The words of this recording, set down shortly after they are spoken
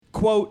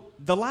quote,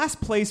 "The last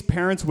place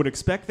parents would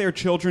expect their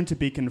children to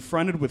be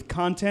confronted with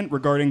content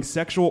regarding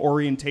sexual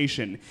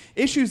orientation.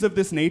 Issues of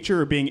this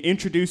nature are being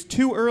introduced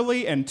too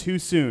early and too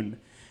soon."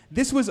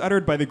 This was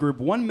uttered by the group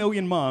 1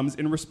 Million Moms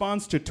in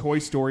response to Toy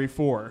Story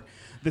 4.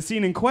 The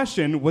scene in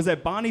question was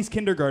at Bonnie's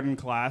kindergarten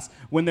class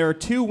when there are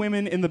two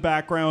women in the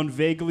background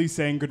vaguely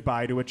saying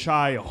goodbye to a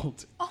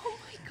child. Oh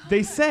my God.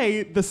 They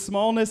say the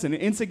smallness and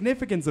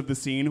insignificance of the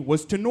scene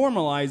was to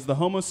normalize the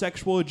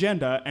homosexual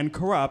agenda and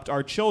corrupt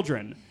our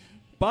children.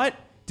 But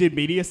did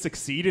media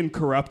succeed in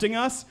corrupting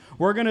us?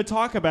 We're going to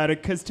talk about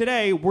it because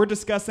today we're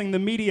discussing the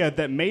media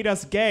that made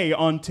us gay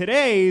on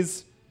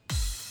today's...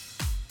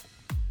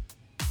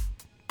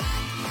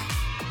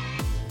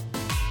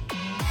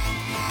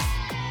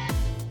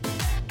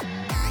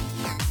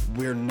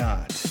 We're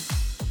not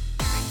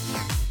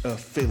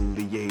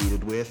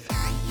affiliated with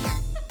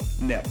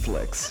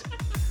Netflix.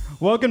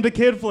 Welcome to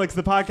Kid Flicks,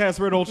 the podcast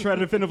where it'll try to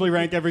definitively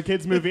rank every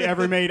kid's movie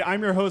ever made.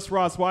 I'm your host,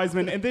 Ross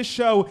Wiseman, and this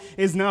show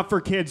is not for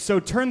kids, so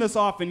turn this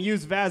off and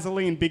use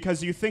Vaseline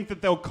because you think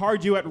that they'll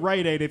card you at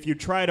Rite Aid if you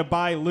try to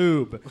buy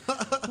lube.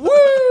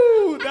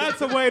 Woo!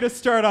 That's a way to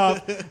start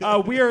off.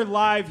 We are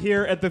live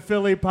here at the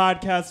Philly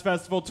Podcast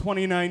Festival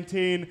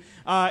 2019.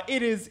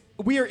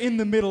 We are in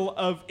the middle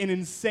of an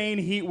insane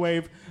heat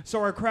wave,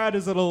 so our crowd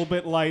is a little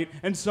bit light,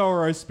 and so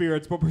are our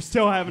spirits, but we're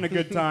still having a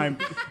good time.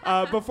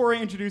 Before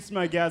I introduce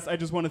my guests, I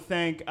just want to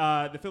thank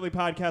the Philly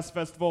Podcast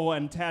Festival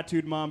and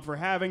Tattooed Mom for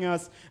having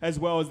us, as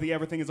well as the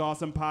Everything is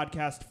Awesome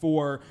podcast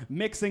for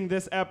mixing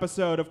this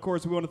episode. Of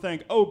course, we want to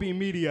thank OB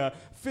Media,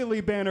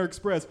 Philly Banner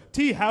Express,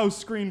 T-House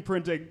Screen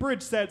Printing,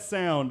 Bridge Set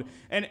Sound,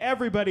 and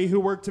everybody who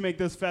worked to make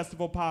this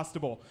festival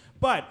possible.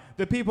 But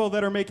the people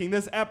that are making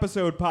this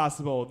episode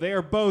possible, they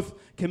are both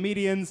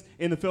comedians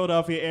in the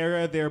Philadelphia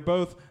area. They're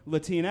both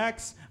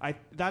Latinx.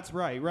 That's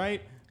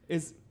right?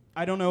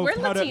 I don't know We're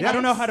how to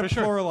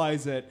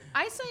pluralize it.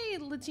 I say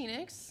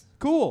Latinx.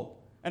 Cool.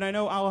 And I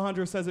know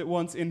Alejandro says it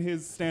once in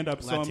his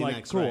stand-up, so I'm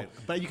like, cool. Right.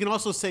 But you can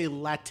also say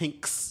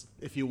Latinx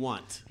if you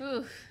want.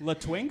 Ooh. La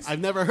Twinks? I've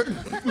never heard.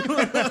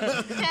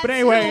 But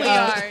anyway,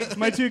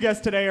 my two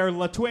guests today are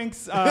La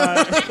Twinks.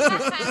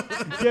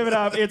 Give it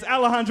up. It's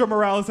Alejandro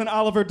Morales and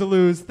Oliver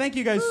DeLuz. Thank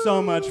you guys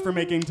so much for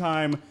making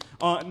time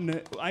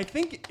on, I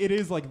think it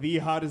is like the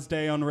hottest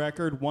day on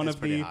record,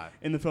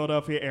 in the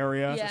Philadelphia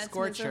area. Yeah, it's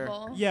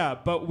miserable. Yeah,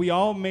 but we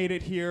all made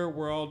it here.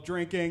 We're all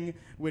drinking,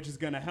 which is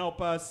going to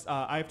help us.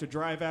 I have to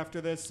drive after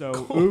this,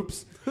 so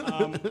oops.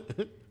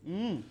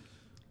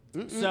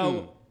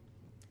 So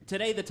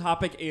today the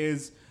topic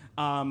is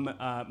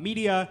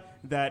media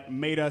that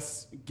made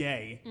us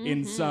gay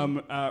in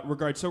some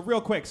regard. So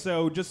real quick,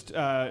 so just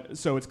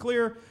so it's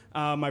clear,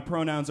 my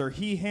pronouns are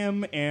he,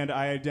 him, and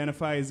I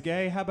identify as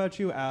gay. How about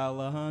you,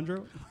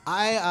 Alejandro?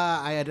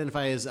 I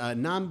identify as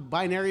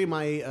non-binary.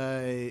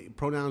 My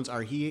pronouns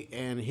are he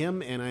and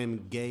him, and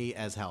I'm gay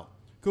as hell.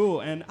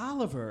 Cool. And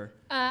Oliver?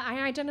 I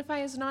identify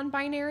as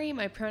non-binary.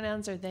 My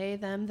pronouns are they,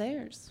 them,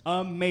 theirs.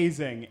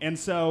 Amazing. And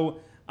so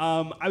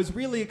I was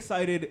really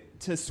excited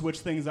to switch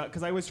things up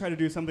because I always try to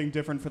do something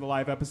different for the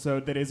live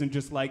episode that isn't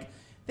just like,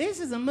 this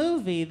is a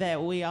movie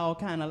that we all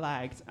kind of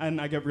liked.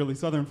 And I get really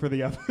southern for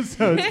the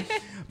episodes.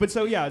 But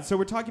so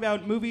we're talking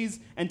about movies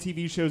and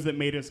TV shows that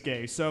made us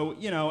gay. So,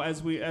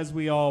 as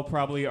we all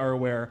probably are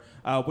aware,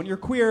 when you're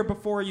queer,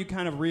 before you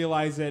kind of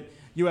realize it,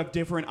 you have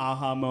different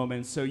aha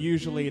moments. So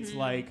usually it's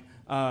like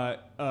a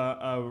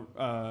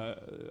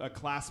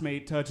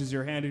classmate touches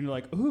your hand and you're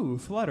like, ooh,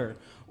 flutter.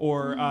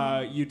 Or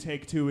you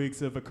take 2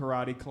 weeks of a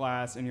karate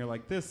class and you're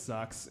like, this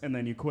sucks, and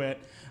then you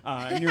quit.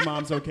 And your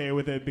mom's okay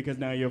with it because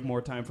now you have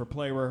more time for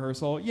play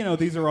rehearsal.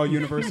 These are all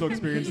universal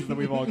experiences that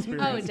we've all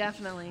experienced. Oh,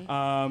 definitely.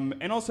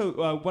 And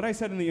also, what I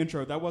said in the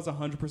intro, that was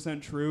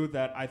 100% true,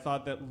 that I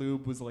thought that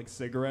lube was like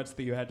cigarettes,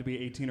 that you had to be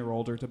 18 or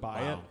older to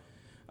buy it.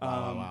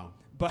 Wow.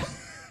 But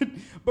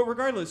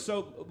regardless,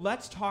 so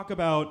let's talk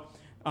about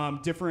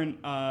different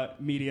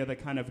media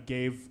that kind of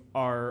gave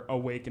our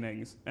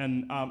awakenings.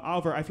 And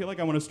Oliver, I feel like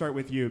I want to start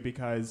with you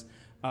because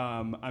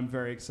I'm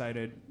very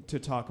excited to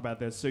talk about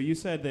this. So you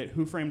said that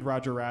Who Framed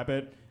Roger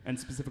Rabbit, and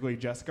specifically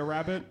Jessica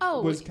Rabbit,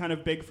 was kind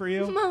of big for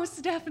you?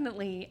 Most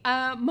definitely.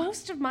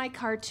 Most of my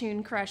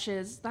cartoon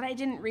crushes that I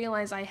didn't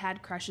realize I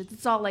had crushes,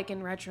 it's all like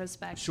in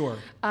retrospect. Sure.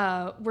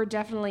 Were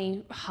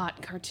definitely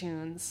hot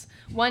cartoons.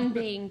 One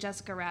being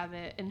Jessica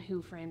Rabbit and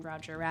Who Framed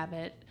Roger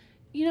Rabbit.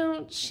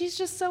 She's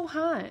just so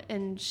hot,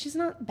 and she's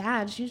not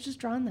bad. She's just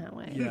drawn that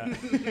way.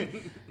 Yeah.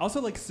 Also,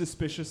 like,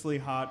 suspiciously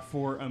hot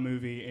for a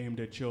movie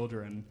aimed at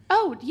children.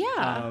 Oh,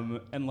 yeah.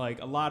 And,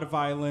 like, a lot of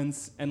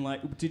violence. And,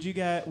 like,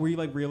 were you,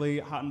 like,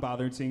 really hot and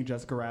bothered seeing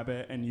Jessica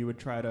Rabbit, and you would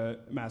try to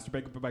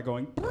masturbate by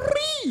going,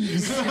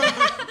 please?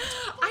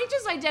 I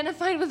just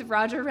identified with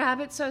Roger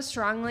Rabbit so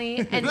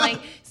strongly, and,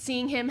 like,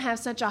 seeing him have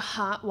such a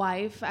hot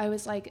wife, I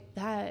was like,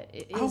 that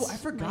is Oh, I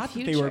forgot my that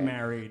they were future.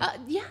 married.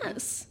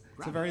 Yes.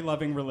 It's a very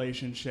loving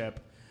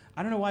relationship.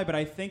 I don't know why, but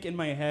I think in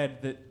my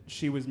head that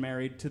she was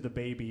married to the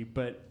baby.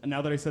 But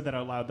now that I said that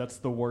out loud, that's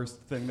the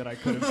worst thing that I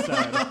could have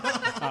said.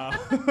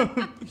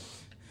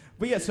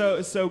 But yeah,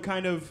 so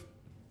kind of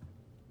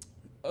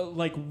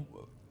like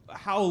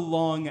how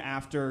long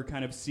after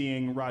kind of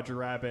seeing Roger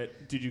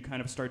Rabbit did you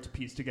kind of start to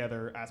piece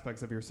together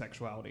aspects of your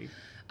sexuality?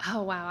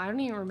 Oh, wow. I don't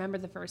even remember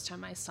the first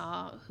time I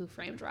saw Who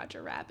Framed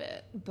Roger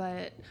Rabbit.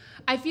 But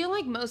I feel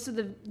like most of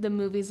the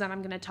movies that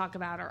I'm going to talk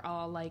about are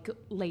all like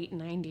late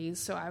 90s.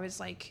 So I was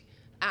like,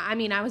 I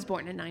mean, I was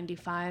born in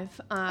 95.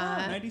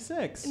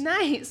 96.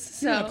 Nice.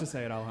 So You don't have to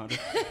say it, Alejandro.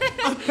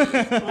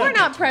 we're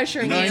not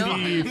pressuring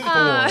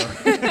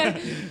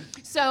 94. you.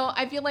 So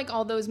I feel like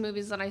all those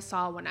movies that I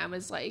saw when I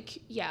was like,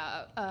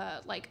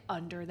 like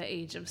under the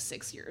age of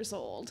 6 years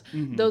old,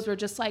 those were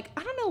just like,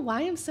 I don't know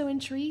why I'm so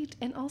intrigued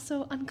and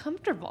also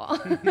uncomfortable.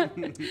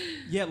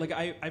 Yeah, like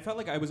I felt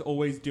like I was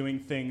always doing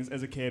things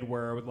as a kid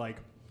where I would like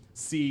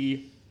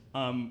see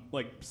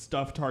like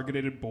stuff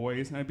targeted at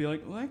boys, and I'd be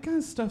like, well, that kind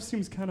of stuff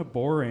seems kind of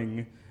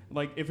boring.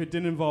 Like if it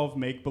didn't involve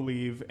make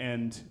believe,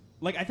 and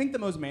like I think the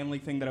most manly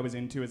thing that I was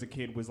into as a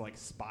kid was like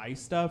spy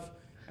stuff.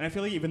 And I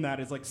feel like even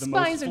that is like the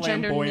Spies most are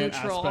gender flamboyant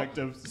neutral. aspect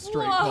of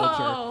straight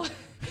Whoa. culture.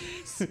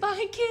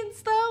 Spy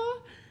Kids, though?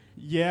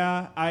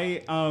 Yeah,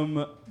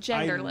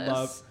 Genderless. I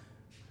love,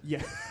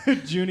 yeah,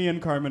 Junie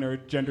and Carmen are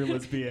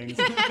genderless beings.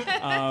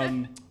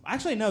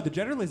 Actually, no, the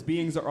genderless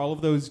beings are all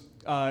of those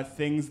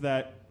things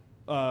that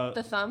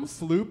The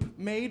thumbs? Floop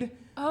made.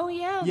 Oh,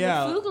 yeah.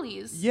 Yeah, The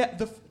Fooglies. Yeah,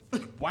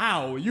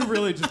 wow, you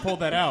really just pulled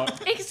that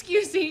out.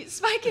 Excuse me,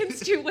 Spy Kids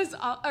 2 was,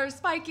 or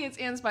Spy Kids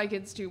and Spy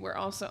Kids 2 were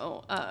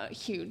also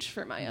huge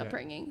for my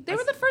upbringing. They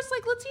were the first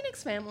like Latinx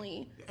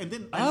family. And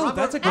then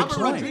that's a good Robert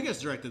point. Rodriguez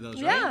directed those,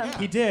 Yeah. right?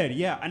 He did,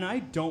 yeah, and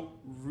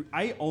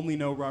I only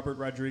know Robert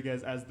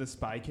Rodriguez as the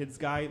Spy Kids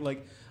guy.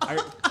 Like,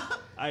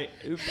 I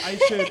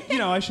should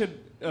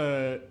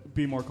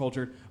be more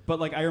cultured. But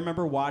like, I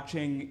remember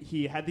watching.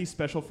 He had these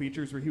special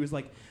features where he was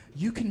like,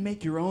 "You can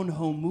make your own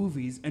home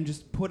movies and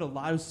just put a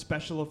lot of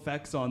special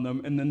effects on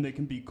them, and then they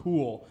can be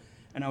cool."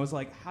 And I was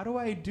like, "How do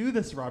I do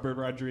this, Robert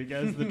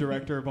Rodriguez, the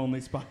director of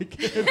Only Spy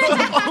Kids?"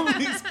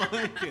 Only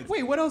Spy Kids.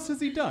 Wait, what else has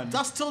he done?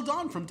 Dusk Till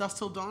Dawn. From Dusk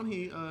Till Dawn,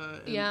 he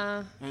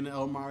and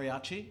El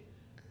Mariachi.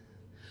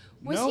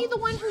 Was Nope. he the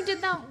one who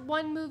did that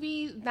one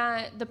movie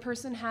that the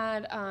person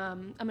had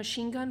a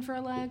machine gun for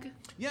a leg?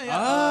 Yeah.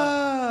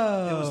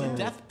 Oh, It was the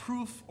Death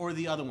Proof or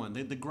the other one,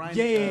 the grind.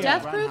 Yeah.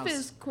 Death Proof Grindhouse.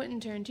 is Quentin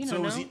Tarantino, So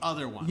it was no? the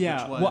other one.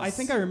 Yeah, Which was, well, I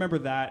think I remember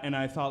that, and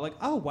I thought like,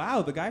 oh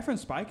wow, the guy from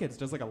Spy Kids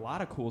does like a lot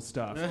of cool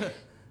stuff.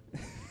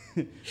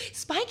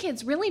 Spy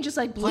Kids really just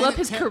like blew up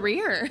his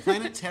career.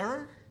 Planet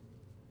Terror.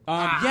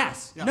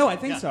 Yes, Yeah, no, I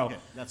think yeah, so. yeah,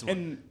 that's the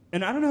one.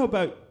 And I don't know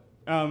about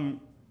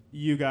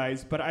you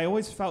guys, but I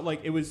always felt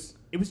like it was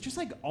just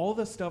like all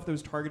the stuff that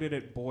was targeted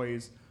at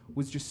boys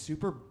was just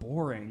super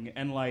boring,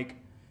 and like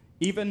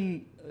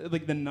even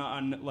like the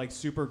non like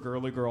super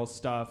girly girl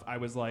stuff, I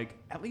was like,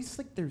 at least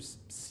like there's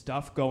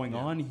stuff going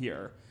on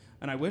here.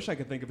 And I wish I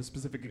could think of a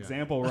specific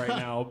example right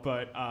now,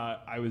 but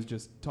I was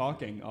just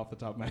talking off the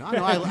top of my head.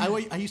 No,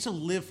 I used to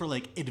live for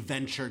like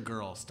adventure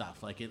girl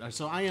stuff, like it.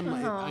 So I am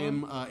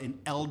an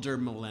elder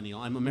millennial.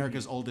 I'm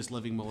America's oldest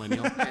living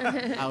millennial.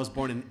 I was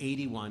born in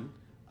 '81,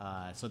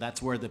 so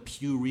that's where the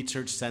Pew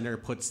Research Center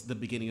puts the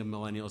beginning of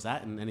millennials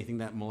at, and anything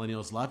that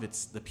millennials love,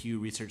 it's the Pew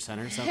Research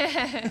Center. So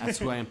that's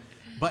who I am.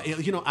 But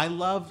I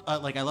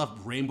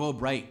love Rainbow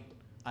Bright.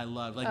 I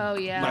love Oh,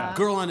 yeah. like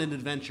Girl on an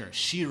Adventure,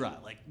 She-Ra,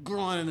 like Girl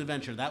on an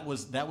Adventure. That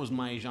was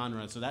my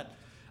genre. So that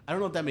I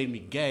don't know if that made me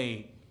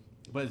gay,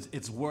 but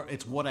it's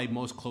what I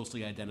most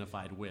closely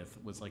identified with,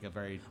 was like a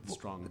very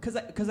strong. Because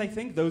I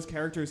think those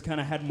characters kind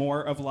of had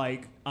more of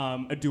like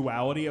a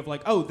duality of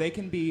like, oh, they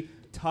can be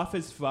tough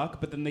as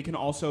fuck, but then they can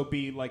also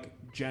be like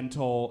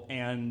gentle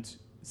and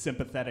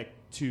sympathetic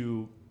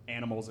to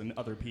animals and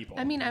other people.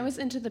 I mean, I was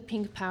into the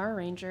pink Power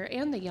Ranger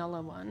and the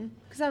yellow one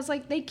because I was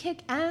like, they kick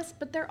ass,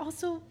 but they're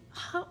also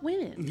hot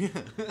women.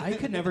 I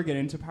could never get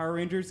into Power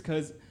Rangers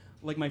because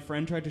like my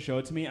friend tried to show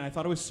it to me, and I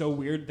thought it was so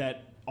weird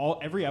that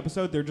every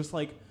episode they're just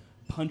like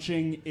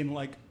punching in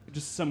like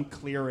just some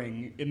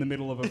clearing in the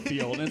middle of a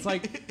field, and it's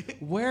like,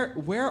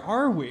 where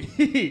are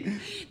we?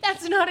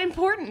 That's not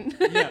important.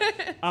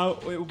 Yeah.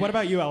 What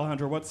about you,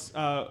 Alejandro?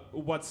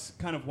 What's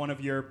kind of one of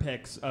your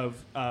picks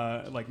of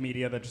like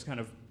media that just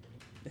kind of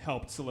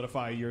helped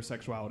solidify your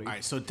sexuality? All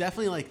right, so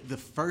definitely like the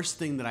first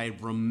thing that I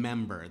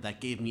remember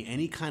that gave me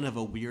any kind of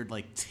a weird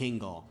like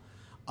tingle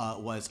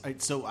was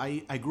so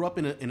I grew up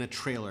in a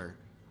trailer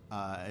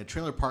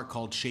park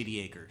called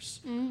Shady Acres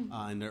in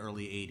the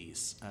early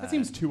 80s. That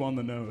seems too on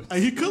the nose. A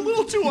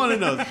little too on the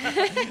nose.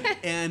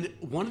 And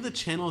one of the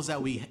channels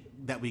that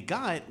we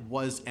got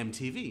was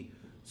MTV.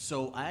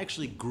 So I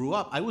actually grew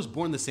up. I was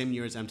born the same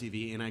year as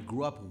MTV, and I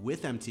grew up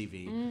with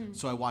MTV.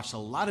 So I watched a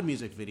lot of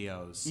music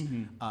videos.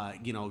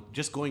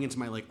 Just going into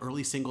my like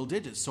early single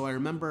digits. So I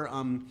remember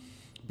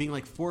being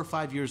like 4 or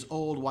 5 years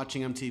old,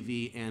 watching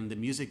MTV, and the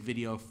music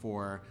video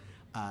for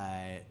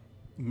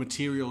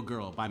Material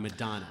Girl by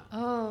Madonna,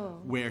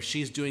 where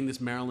she's doing this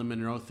Marilyn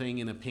Monroe thing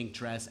in a pink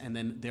dress, and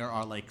then there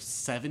are like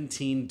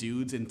 17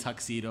 dudes in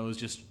tuxedos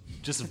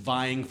just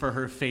vying for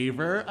her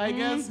favor, I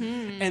guess,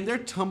 and they're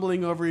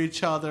tumbling over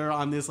each other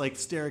on this like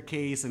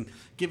staircase and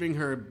giving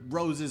her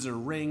roses or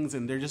rings,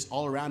 and they're just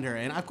all around her.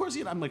 And of course,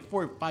 I'm like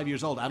 4 or 5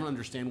 years old. I don't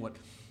understand what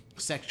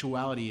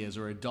sexuality is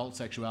or adult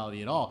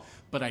sexuality at all.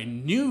 But I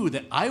knew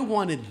that I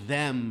wanted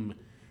them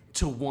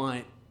to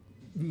want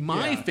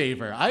my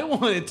favor. I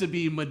wanted to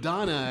be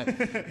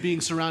Madonna being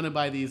surrounded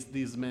by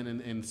these men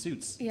in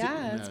suits.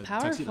 Yeah, it's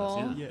tuxedos.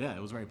 powerful. Yeah,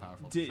 it was very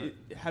powerful.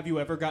 Have you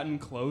ever gotten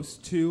close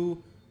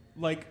to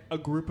like a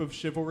group of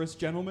chivalrous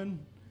gentlemen?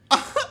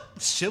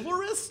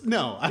 Chivalrous?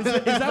 No. Is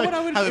that what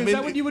I would? Is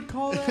that what you would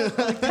call that?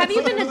 Like, Have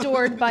you been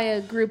adored by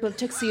a group of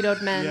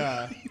tuxedoed men?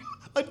 yeah.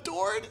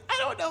 Adored? I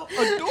don't know.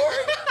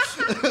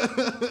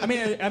 Adored? I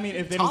mean,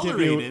 if they don't give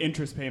you Tolerated.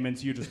 interest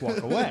payments, you just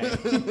walk away.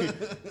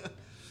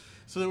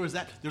 So there was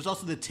that. There's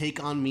also the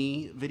Take On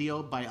Me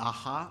video by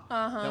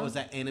Aha. That was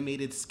that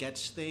animated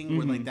sketch thing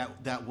where like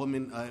that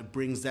woman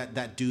brings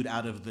that dude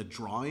out of the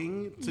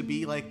drawing to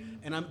be like,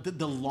 and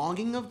the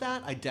longing of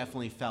that I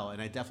definitely felt,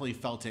 and I definitely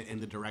felt it in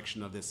the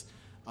direction of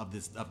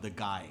the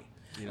guy.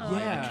 You know,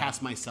 Yeah. I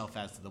cast myself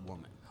as the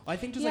woman. I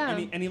think just Yeah.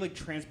 like any like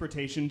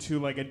transportation to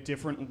like a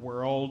different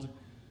world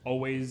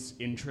always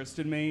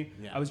interested me.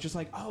 Yeah. I was just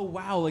like, oh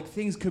wow, like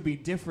things could be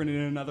different in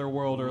another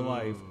world or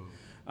life.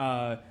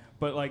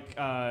 But like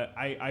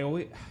I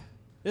always,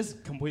 this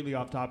is completely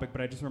off topic,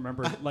 but I just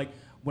remember like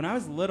when I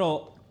was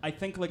little, I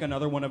think like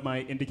another one of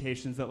my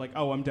indications that like,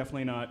 oh, I'm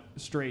definitely not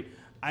straight.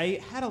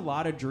 I had a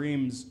lot of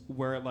dreams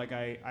where like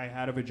I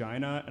had a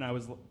vagina and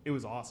it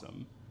was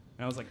awesome.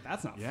 And I was like,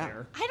 that's not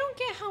fair. I don't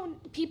get how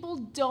people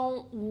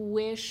don't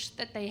wish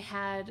that they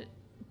had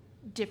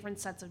different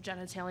sets of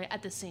genitalia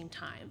at the same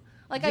time.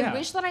 Like, Yeah. I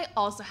wish that I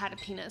also had a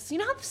penis. You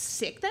know how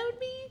sick that would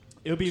be?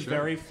 It would be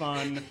very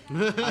fun,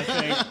 I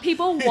think.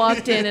 People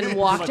walked in and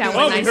walked out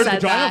Oh, when I we heard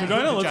said vagina, that.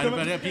 vagina, let's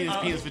go.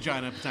 Penis,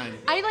 vagina, vagina.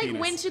 I like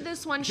penis. went to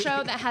this one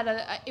show that had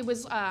it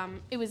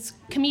was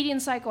comedian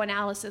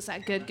psychoanalysis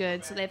at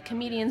Good. So they have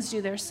comedians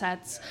do their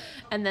sets,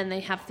 and then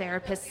they have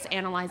therapists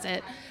analyze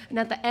it. And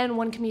at the end,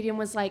 one comedian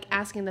was like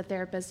asking the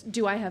therapist,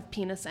 "Do I have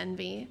penis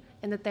envy?"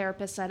 And the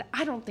therapist said,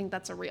 "I don't think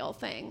that's a real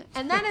thing."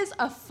 And that is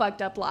a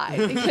fucked up lie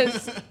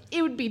because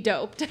it would be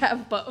dope to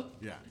have both.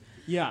 Yeah.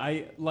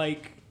 Yeah,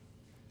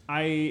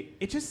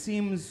 it just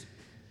seems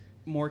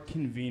more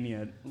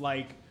convenient.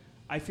 Like,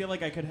 I feel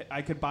like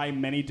I could buy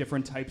many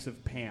different types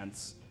of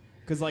pants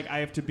because like I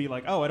have to be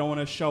like, oh, I don't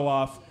want to show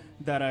off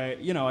that I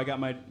got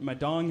my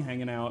dong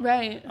hanging out.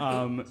 Right.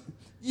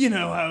 You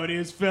know how it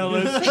is,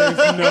 fellas.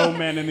 There's no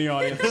men in the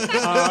audience.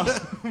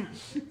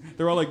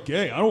 They're all like,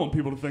 gay. I don't want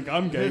people to think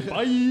I'm gay.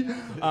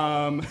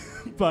 Bye.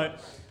 But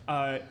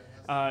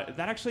that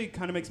actually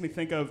kind of makes me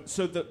think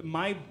of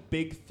my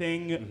big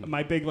thing,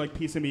 my big like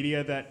piece of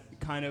media that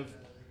kind of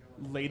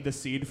laid the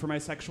seed for my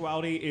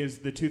sexuality is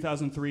the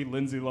 2003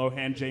 Lindsay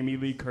Lohan, Jamie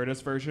Lee Curtis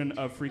version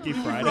of Freaky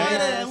Friday.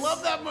 Friday, I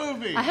love that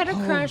movie. I had a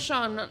crush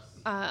on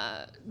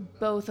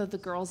both of the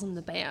girls in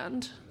the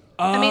band.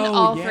 Oh, I mean,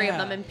 all three yeah. of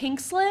them. In Pink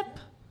Slip,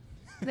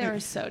 they were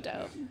so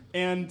dope.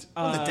 And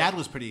The dad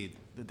was pretty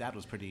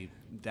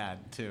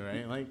dad too,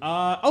 right? Like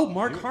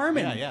Mark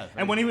Harmon. Yeah.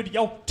 And when he would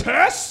yell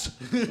Tess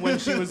when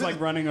she was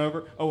like running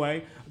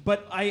away.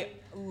 But I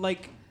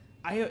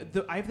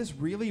have this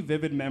really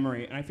vivid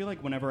memory, and I feel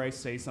like whenever I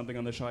say something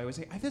on the show, I always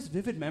say I have this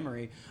vivid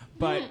memory.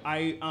 But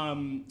I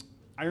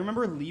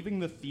remember leaving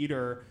the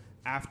theater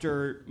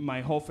after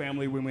my whole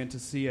family we went to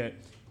see it,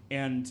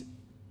 and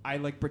I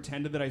like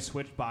pretended that I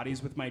switched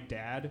bodies with my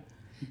dad.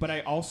 But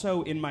I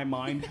also, in my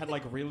mind, had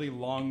like really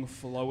long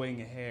flowing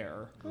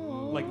hair,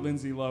 like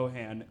Lindsay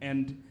Lohan,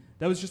 and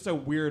that was just a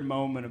weird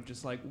moment of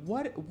just like,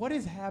 what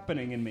is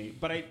happening in me?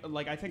 But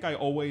I think I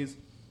always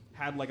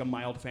had like a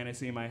mild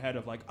fantasy in my head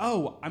of like,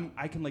 oh,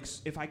 I can like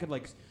if I could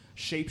like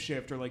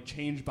shapeshift or like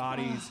change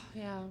bodies,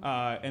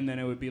 and then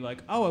it would be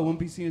like, oh, I won't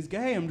be seen as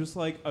gay. I'm just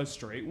like a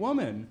straight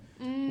woman,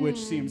 which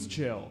seems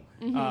chill.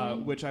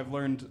 Which I've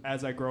learned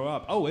as I grow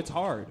up. Oh, it's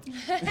hard.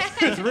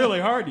 It's really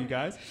hard, you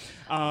guys.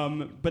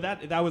 But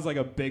that was like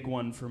a big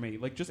one for me.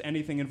 Like just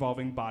anything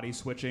involving body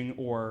switching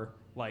or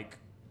like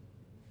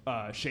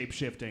shape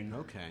shifting.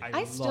 Okay.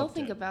 I still loved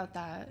think it. about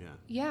that.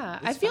 Yeah.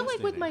 I It's feel like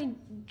with my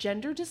fascinating.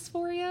 gender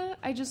dysphoria,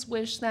 I just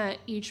wish that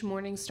each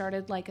morning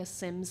started like a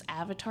Sims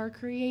avatar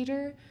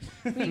creator.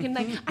 Where you can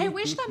like, I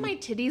wish that my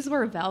titties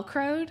were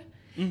Velcroed.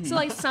 So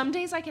like some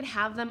days I could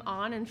have them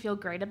on and feel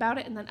great about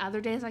it, and then other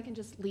days I can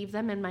just leave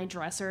them in my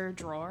dresser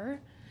drawer.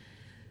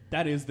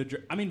 That is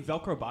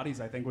Velcro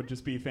bodies I think would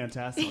just be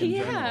fantastic in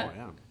Yeah. general. Oh,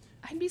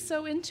 yeah. I'd be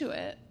so into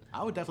it.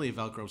 I would definitely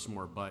Velcro some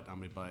more butt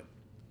on my butt.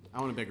 I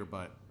want a bigger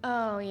butt.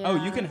 Oh yeah.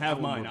 Oh, you can have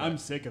I mine. would I'm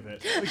sick of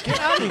it. Get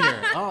out of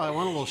here. Oh, I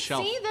want a little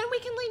shelf. See, then we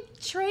can like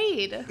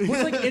trade.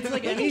 It's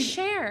like We can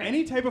share.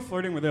 any type of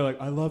flirting where they're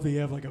like, I love that you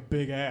have like a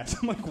big ass.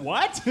 I'm like,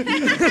 what? No,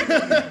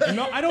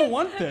 I don't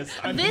want this.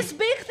 This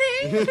big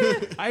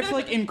thing? I have to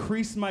like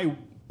increase my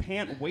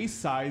pant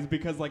waist size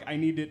because like I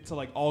need it to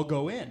like all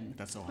go in.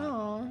 That's so hot.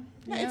 Aw.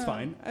 Yeah, it's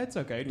fine. It's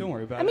okay. Don't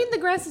worry about I it. mean, the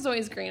grass is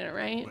always greener,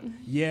 right?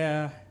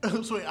 Yeah.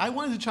 So wait, I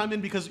wanted to chime in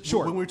because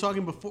Sure. when we were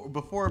talking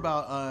before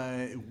about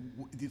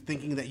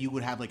thinking that you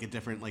would have like a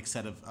different like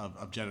set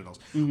of genitals,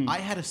 I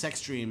had a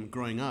sex dream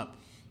growing up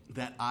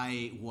that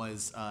I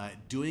was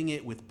doing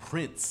it with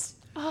Prince.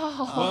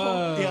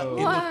 Yeah,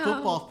 in Wow. the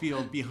football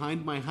field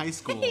behind my high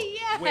school.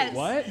 Yes. Wait,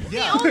 what?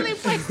 The only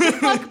place to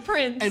fuck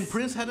Prince. And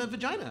Prince had a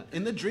vagina.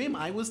 In the dream,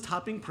 I was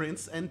topping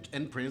Prince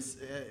and Prince.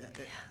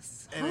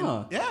 And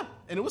Huh. yeah,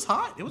 and it was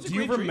hot. It was a Do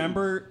you great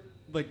remember,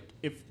 like,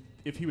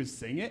 if he was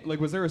singing it? Like,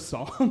 was there a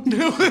song? dream.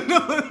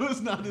 No, it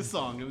was not a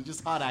song. It was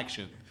just hot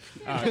action.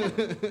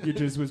 It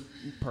just was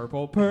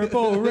purple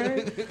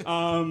rain.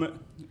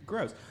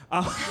 Gross.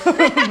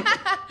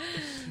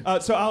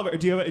 So Oliver,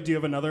 do you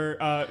have another?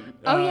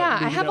 Oh yeah,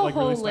 I movie have that, a like,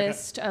 whole really stuck out?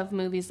 list of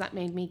movies that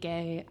made me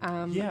gay.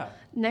 Yeah.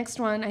 Next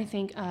one, I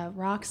think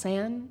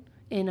Roxanne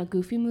in a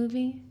Goofy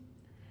movie.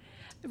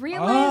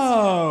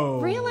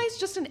 Realized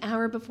just an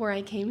hour before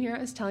I came here, I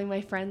was telling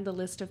my friend the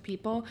list of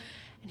people,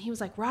 and he was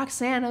like,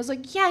 Roxanne. I was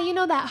like, yeah, you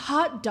know that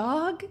hot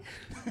dog?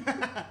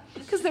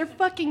 Because they're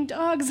fucking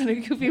dogs in a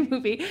Goofy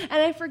movie, and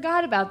I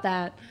forgot about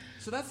that.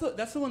 So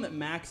that's the one that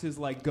Max is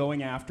like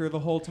going after the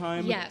whole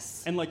time.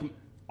 Yes. And like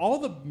all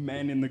the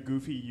men in the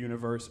Goofy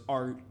universe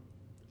are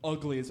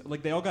ugly as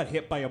like they all got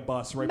hit by a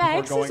bus right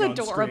Max before is going on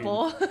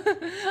adorable. screen.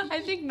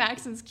 I think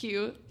Max is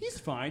cute. He's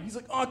fine. He's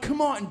like, oh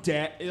come on,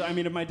 Dad. I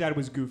mean, if my dad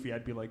was Goofy,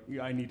 I'd be like,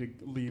 I need to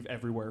leave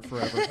everywhere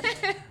forever.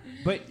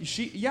 But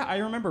I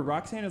remember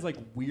Roxanne is like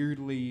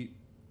weirdly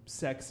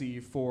sexy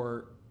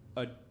for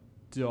a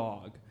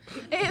dog.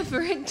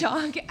 For a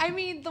dog, I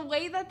mean, the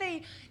way that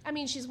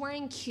she's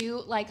wearing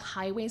cute, like,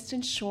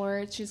 high-waisted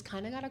shorts. She's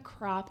kind of got a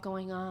crop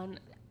going on.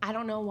 I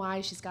don't know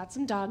why. She's got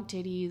some dog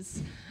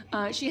titties.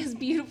 She has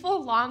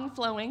beautiful, long,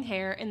 flowing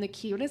hair and the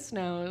cutest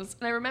nose.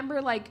 And I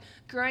remember, like,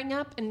 growing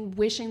up and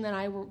wishing that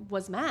I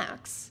was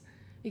Max.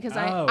 Because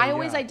I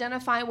always yeah.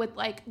 identify identify with,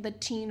 like, the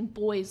teen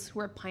boys who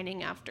are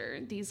pining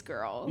after these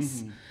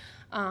girls.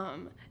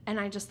 And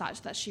I just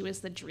thought that she was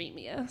the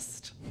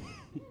dreamiest.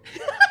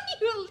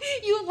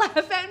 You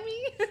laugh at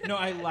me? No,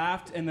 I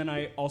laughed and then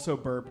I also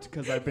burped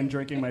because I've been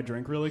drinking my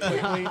drink really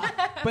quickly.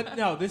 But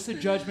no, this is a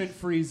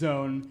judgment-free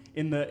zone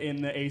in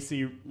the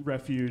AC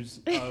refuge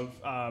of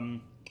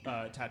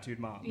Tattooed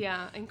Mom.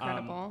 Yeah,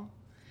 incredible.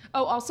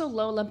 Also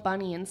Lola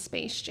Bunny in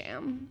Space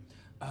Jam.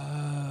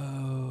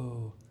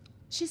 Oh.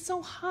 She's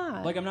so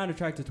hot. Like, I'm not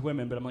attracted to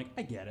women, but I'm like,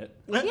 I get it.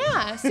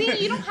 Yeah, see,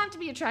 you don't have to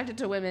be attracted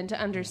to women to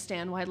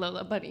understand why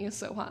Lola Bunny is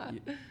so hot.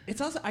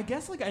 It's also, I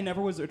guess, like, I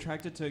never was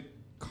attracted to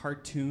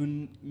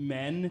cartoon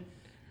men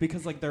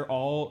because, like, they're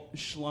all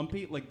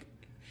schlumpy. Like,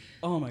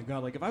 oh my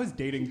God, like, if I was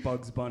dating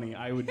Bugs Bunny,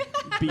 I would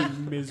be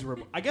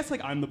miserable. I guess,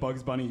 like, I'm the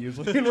Bugs Bunny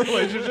usually in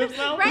relationships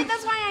now. Right,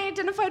 that's why I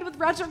identified with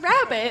Roger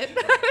Rabbit.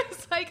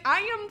 It's like, I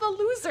am the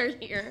loser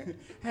here.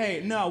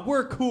 Hey, no,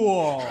 we're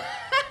cool.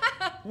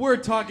 We're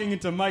talking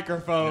into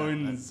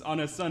microphones on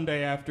a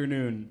Sunday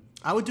afternoon.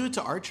 I would do it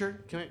to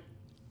Archer. Can I?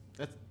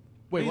 That's,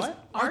 Wait, please?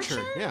 what?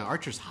 Archer? Yeah,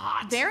 Archer's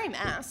hot. Very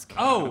mask.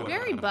 Oh.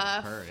 Very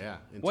buff. Her, yeah.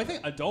 Well, I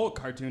think adult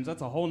cartoons,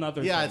 that's a whole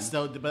nother Yeah, thing. it's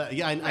still, but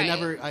yeah, I Right.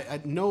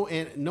 never, no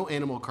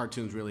animal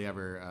cartoons really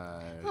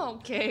ever.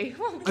 Okay.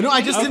 No,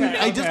 I just Okay, didn't.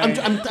 I just,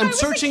 okay. I'm I was a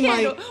searching kid.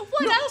 my.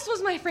 What else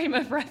was my frame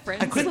of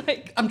reference? I couldn't.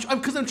 Like, I'm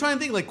trying to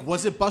think. Like,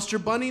 was it Buster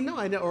Bunny? No,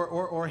 I know,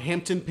 or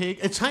Hampton Pig.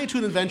 It's Tiny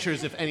Toon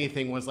Adventures, if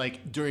anything, was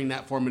like during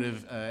that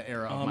formative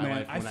era of my man,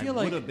 life I when feel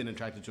I would like- have been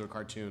attracted to a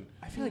cartoon.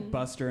 I feel like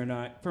Buster and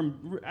I,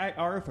 from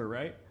Arthur,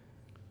 right?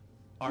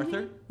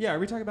 Arthur? Yeah, are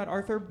we talking about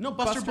Arthur? No,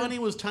 Buster Bunny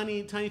was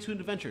Tiny Toon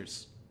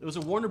Adventures. It was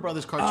a Warner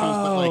Brothers cartoons,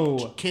 but Oh.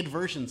 like kid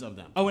versions of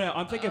them. Oh no,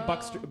 I'm thinking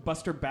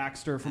Buster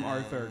Baxter from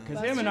Arthur, because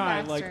him and Buster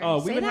I, Baxter. like,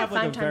 we Say would that have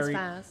like 5 a times very,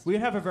 fast. we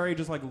would have a very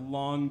just like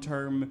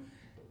long-term,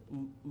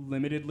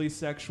 limitedly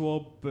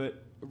sexual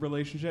but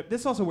relationship.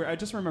 This is also weird. I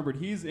just remembered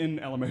he's in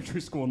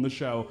elementary school in the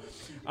show.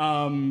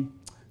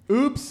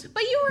 Oops.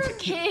 but you were a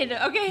kid,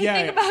 okay? Yeah,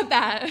 Think yeah. about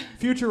that.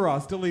 Future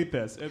Ross, delete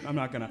this. I'm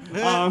not gonna.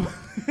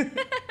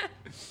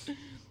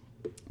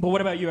 But what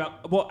about you?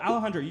 Well,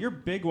 Alejandro, your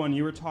big one.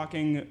 You were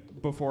talking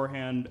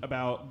beforehand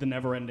about the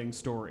Never-Ending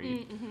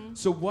Story.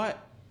 So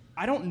what?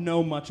 I don't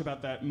know much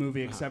about that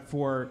movie except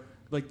for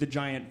like the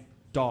giant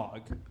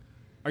dog.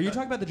 Are you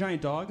talking about the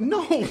giant dog?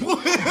 No.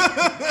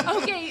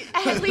 Okay,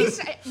 at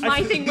least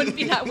my thing wouldn't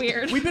be that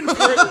weird. We've been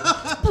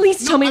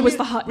Please tell me it was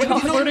the hot we've been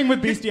dog. flirting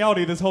with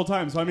bestiality this whole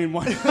time. So I mean,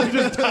 why not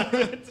just dive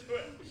into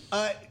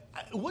it?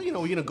 Well,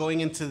 going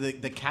into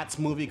the Cats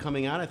movie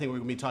coming out, I think we're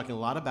going to be talking a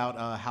lot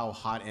about how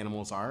hot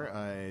animals are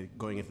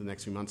going into the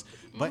next few months.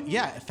 But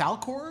yeah,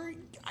 Falkor,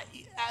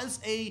 as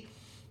a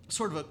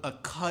sort of a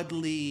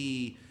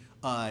cuddly,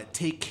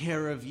 take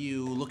care of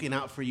you, looking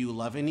out for you,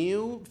 loving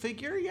you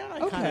figure, yeah,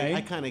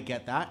 I kind of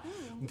get that.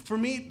 For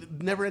me,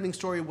 Never-Ending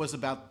Story was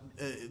about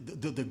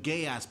the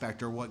gay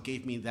aspect, or what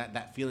gave me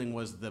that feeling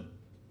was the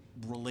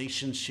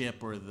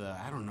relationship, or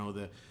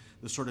the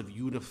sort of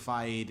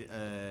unified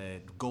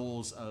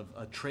goals of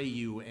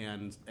Atreyu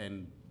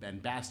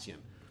and Bastian.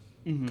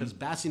 Because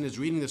Bastian is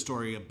reading the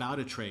story about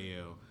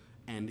Atreyu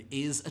and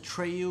is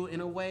Atreyu in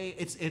a way.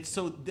 It's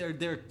so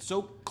they're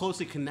so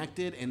closely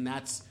connected, and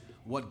that's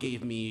what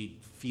gave me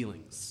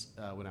feelings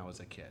when I was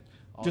a kid.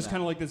 Just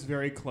kind of like this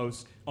very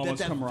close, almost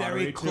that camaraderie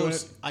very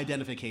close to it.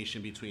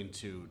 identification between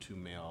two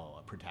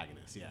male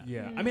protagonists. Yeah.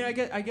 Yeah, I mean,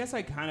 I guess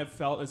I kind of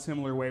felt a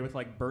similar way with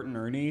like Bert and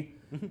Ernie,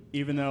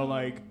 even though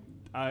like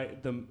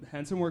the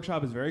Henson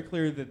Workshop is very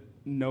clear that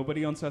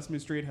nobody on Sesame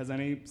Street has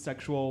any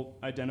sexual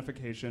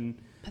identification.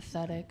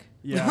 Pathetic.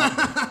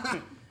 Yeah.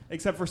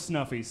 Except for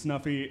Snuffy.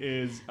 Snuffy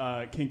is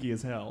kinky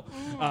as hell.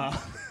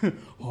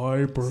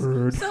 Hi,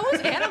 Bird. So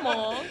is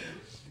Animal.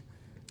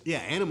 Yeah,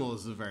 Animal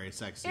is a very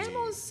sexy.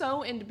 Animal is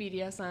so into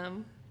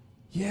BDSM.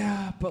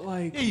 Yeah, but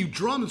like... Yeah, you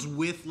drums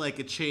with like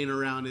a chain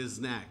around his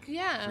neck.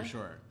 Yeah. For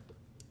sure.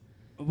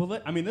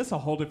 Well, I mean, this is a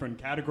whole different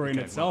category in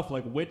itself.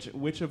 Like, which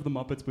of the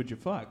Muppets would you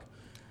fuck?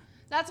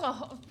 That's a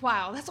whole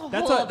other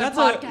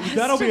podcast.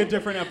 That'll be a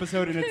different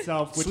episode in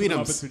itself. Which of the Sweetums.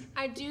 Muppets would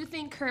I do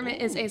think Kermit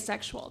is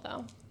asexual,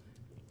 though.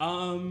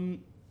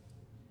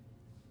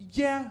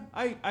 Yeah,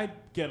 I'd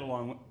get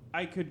along.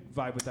 I could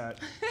vibe with that.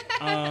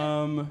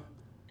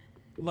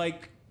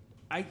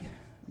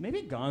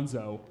 Maybe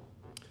Gonzo.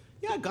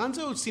 Yeah,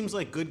 Gonzo seems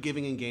like good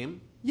giving in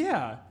game.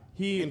 Yeah,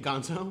 he. In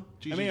Gonzo?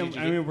 I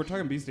mean, we're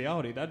talking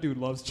bestiality. That dude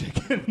loves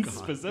chicken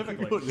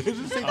specifically.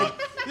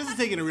 This is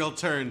taking a real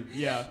turn.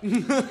 Yeah.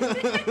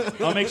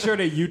 I'll make sure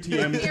to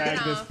UTM Fair tag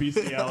this enough.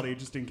 bestiality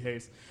just in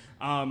case.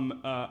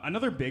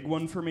 Another big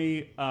one for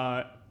me,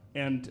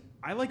 and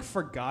I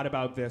forgot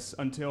about this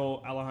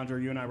until Alejandro,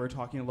 you and I were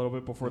talking a little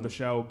bit before the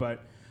show,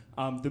 but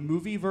the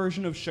movie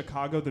version of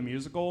Chicago the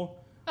Musical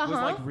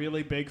was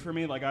really big for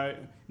me.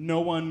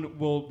 No one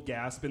will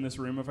gasp in this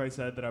room if I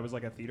said that I was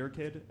a theater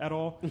kid at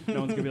all.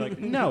 No one's gonna be like,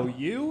 no,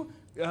 you.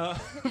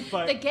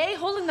 But The gay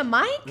holding the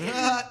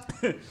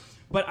mic?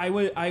 But I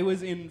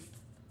was in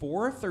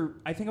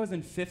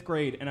fifth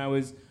grade, and I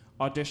was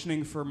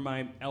auditioning for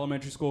my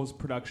elementary school's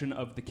production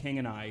of The King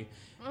and I,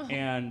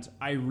 and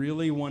I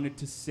really wanted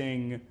to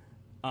sing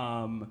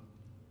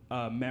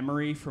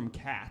Memory from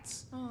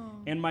Cats.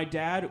 And my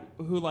dad,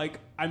 who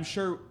I'm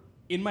sure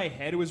in my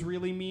head it was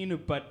really mean,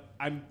 but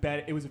I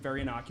bet it was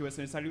very innocuous,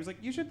 and decided he was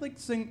like, you should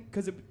sing,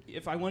 because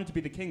if I wanted to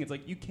be the king, it's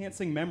you can't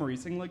sing Memory,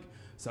 sing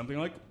something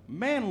like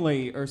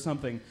Manly or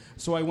something.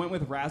 So I went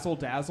with Razzle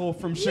Dazzle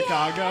from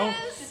Chicago.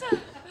 Yes!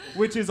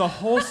 Which is a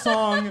whole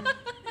song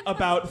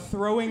about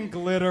throwing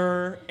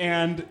glitter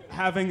and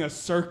having a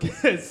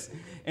circus.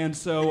 And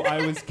so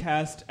I was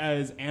cast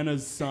as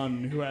Anna's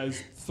son, who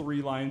has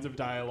 3 lines of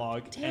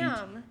dialogue.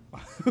 Damn.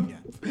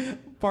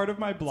 And part of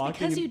my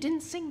blocking... Because you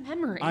didn't sing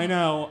Memory. I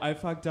know, I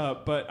fucked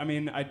up. But, I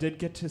mean, I did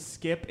get to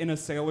skip in a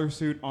sailor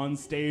suit on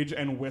stage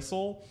and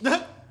whistle.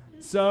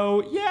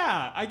 So,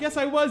 yeah, I guess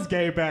I was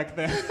gay back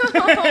then.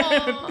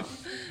 Aw,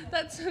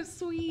 that's so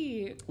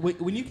sweet.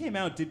 When you came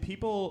out, did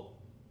people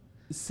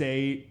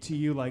say to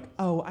you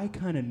oh, I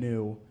kind of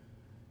knew?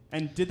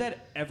 And did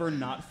that ever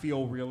not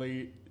feel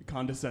really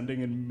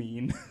condescending and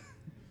mean?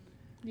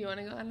 Do you want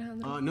to go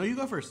on? No, you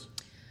go first.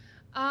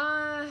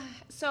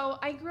 So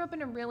I grew up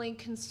in a really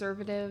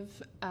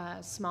conservative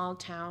small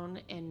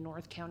town in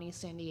North County,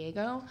 San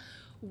Diego,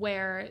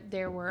 where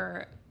there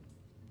were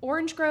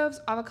orange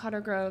groves,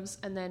 avocado groves,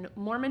 and then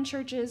Mormon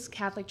churches,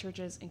 Catholic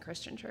churches, and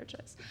Christian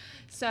churches.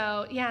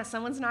 So, yeah,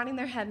 someone's nodding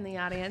their head in the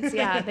audience.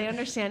 Yeah, they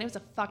understand it was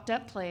a fucked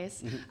up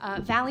place.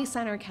 Valley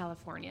Center,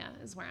 California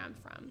is where I'm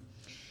from.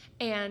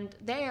 And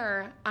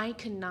there, I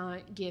could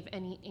not give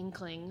any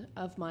inkling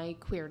of my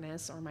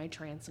queerness or my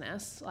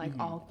transness,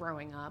 all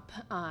growing up,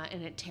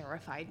 and it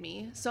terrified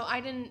me. So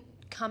I didn't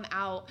come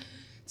out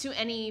to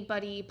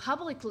anybody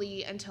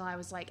publicly until I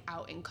was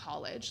out in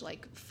college,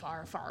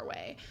 far, far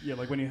away. Yeah,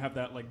 when you have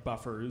that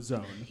buffer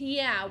zone.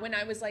 Yeah, when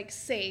I was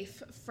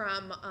safe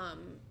from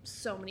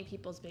so many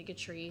people's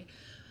bigotry.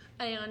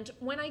 And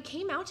when I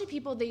came out to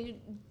people, they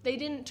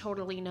didn't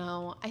totally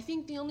know. I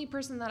think the only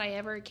person that I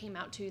ever came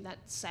out to that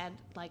said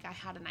I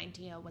had an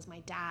idea was my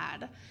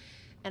dad.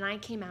 And I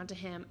came out to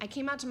him. I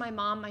came out to my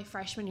mom my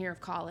freshman year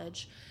of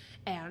college.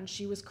 And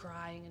she was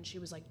crying, and she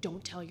was like,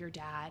 don't tell your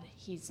dad.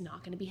 He's not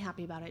going to be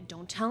happy about it.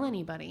 Don't tell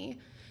anybody.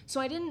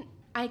 So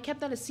I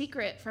kept that a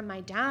secret from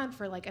my dad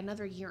for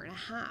another year and a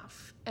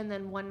half. And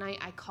then one night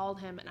I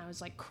called him, and I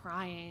was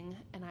crying,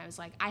 and I was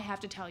like, I have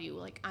to tell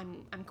you,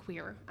 I'm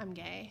queer. I'm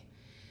gay.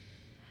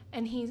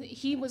 And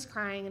he was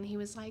crying, and he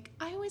was like,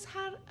 I always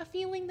had a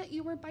feeling that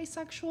you were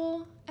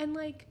bisexual, and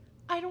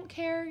I don't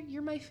care.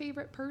 You're my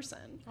favorite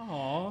person.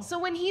 Aww. So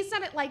when he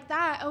said it like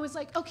that, I was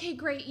like, okay,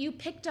 great. You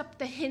picked up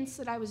the hints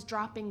that I was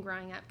dropping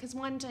growing up. Because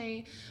one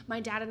day, my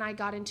dad and I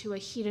got into a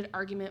heated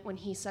argument when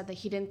he said that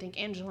he didn't think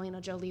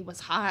Angelina Jolie was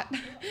hot.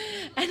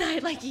 And I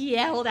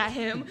yelled at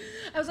him.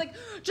 I was like,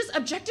 just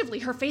objectively,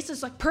 her face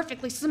is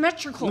perfectly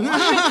symmetrical. And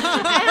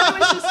I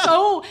was just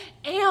so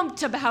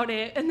amped about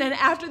it. And then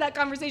after that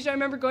conversation, I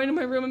remember going to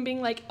my room and being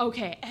like,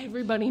 okay,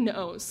 everybody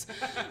knows.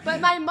 But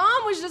my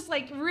mom was just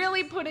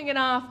really putting it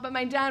off. But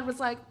my dad was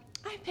like,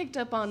 I picked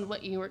up on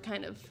what you were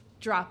kind of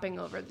dropping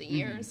over the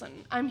years,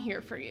 and I'm here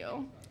for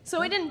you.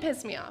 So it didn't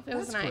piss me off. It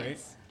was nice. Great.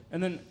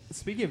 And then,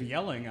 speaking of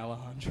yelling,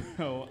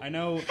 Alejandro, I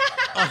know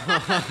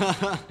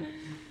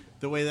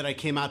The way that I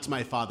came out to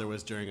my father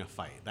was during a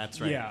fight.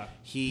 That's right. Yeah.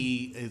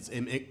 He's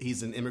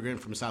an immigrant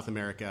from South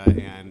America,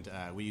 and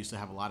we used to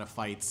have a lot of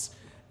fights.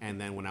 And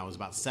then when I was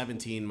about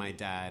 17, my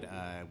dad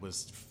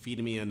was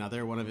feeding me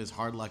another one of his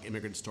hard luck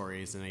immigrant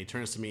stories. And he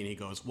turns to me and he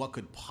goes, "What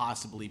could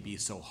possibly be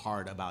so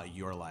hard about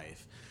your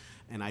life?"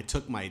 And I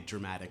took my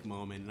dramatic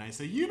moment and I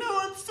said, "You know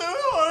what's so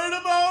hard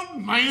about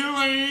my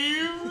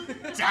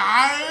life,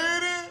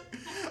 Dad?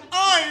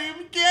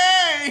 I'm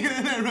gay."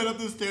 And I ran up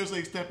the stairs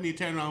like Stephanie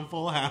Tanner on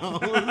Full House.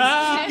 Gay.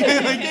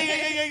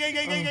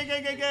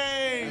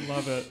 I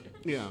love it.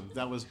 Yeah,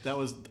 that was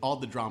all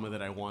the drama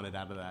that I wanted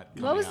out of that.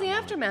 What was the coming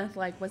out aftermath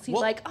like? Was he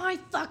Well- like, "I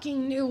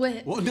fucking knew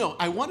it"? Well, no,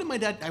 I wanted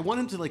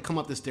him to like come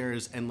up the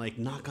stairs and like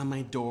knock on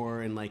my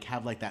door and like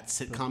have like that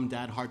sitcom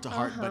dad heart to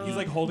heart, but He's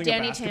like holding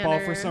Danny a basketball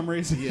Tanner. for some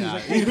reason. yeah,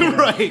 He's like,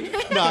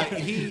 right. No,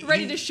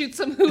 Ready to shoot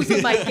some who's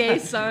with my gay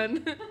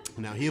son.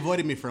 No, he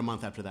avoided me for a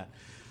month after that.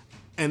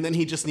 And then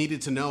he just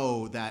needed to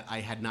know that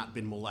I had not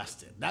been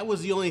molested. That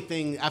was the only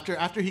thing.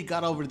 After he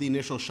got over the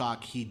initial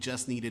shock, he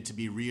just needed to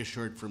be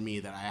reassured for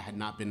me that I had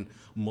not been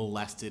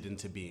molested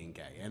into being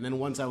gay. And then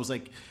once I was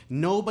like,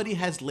 nobody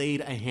has laid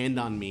a hand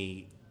on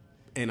me,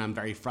 and I'm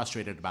very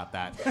frustrated about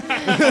that.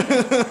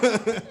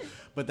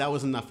 But that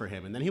was enough for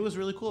him. And then he was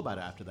really cool about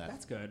it after that.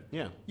 That's good.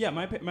 Yeah. Yeah,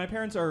 my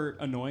parents are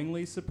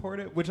annoyingly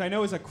supportive, which I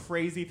know is a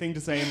crazy thing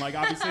to say. And like,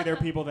 obviously, there are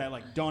people that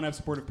like don't have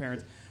supportive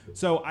parents.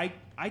 So I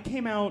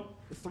came out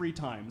 3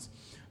 times.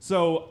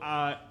 So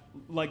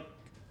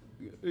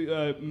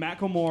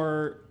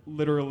Macklemore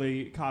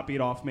literally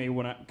copied off me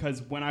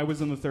because when I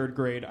was in the 3rd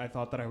grade, I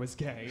thought that I was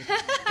gay,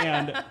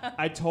 and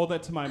I told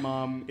that to my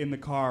mom in the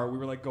car. We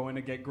were like going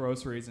to get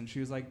groceries, and she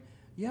was like,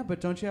 "Yeah, but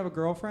don't you have a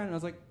girlfriend?" And I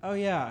was like, "Oh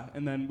yeah,"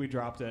 and then we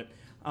dropped it.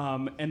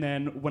 And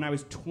then when I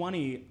was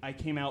 20, I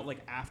came out like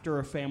after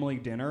a family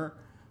dinner.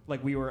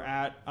 Like we were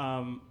at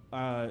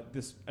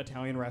this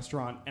Italian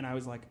restaurant, and I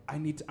was like,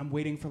 I'm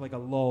waiting for like a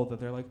lull that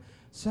they're like,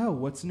 "So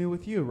what's new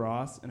with you,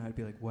 Ross?" And I'd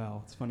be like,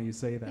 "Well, it's funny you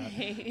say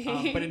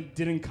that," but it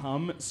didn't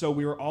come. So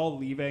we were all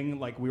leaving,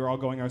 like we were all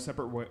going our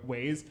separate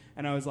ways,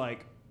 and I was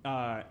like,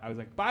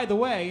 "By the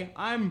way,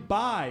 I'm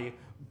bi."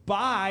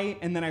 Bye,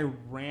 and then I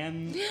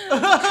ran to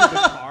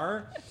the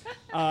car.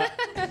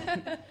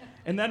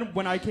 And then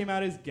when I came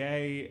out as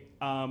gay,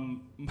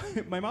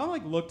 my mom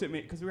like looked at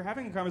me because we were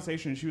having a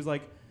conversation, and she was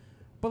like,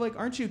 "But like,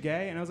 aren't you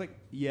gay?" And I was like,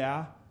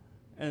 "Yeah."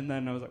 And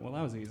then I was like, "Well,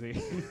 that was easy."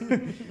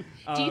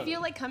 Do you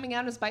feel like coming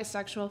out as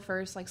bisexual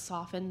first like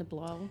softened the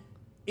blow?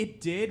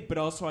 It did, but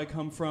also I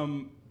come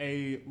from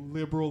a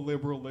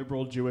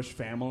liberal Jewish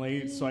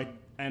family, so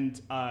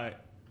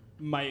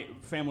my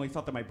family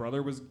thought that my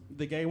brother was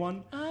the gay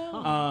one.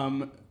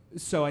 Oh.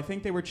 So I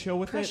think they were chill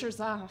with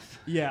Pressure's off.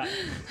 Yeah.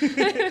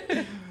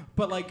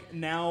 But like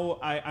now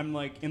I'm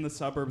like in the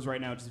suburbs right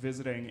now just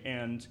visiting,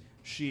 and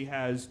she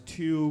has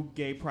 2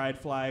 gay pride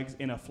flags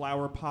in a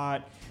flower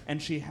pot,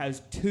 and she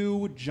has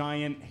 2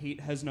 giant "Hate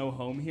Has No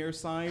Home Here"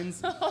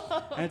 signs.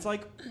 And it's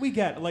like, we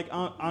get, like,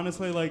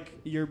 honestly, like,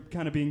 you're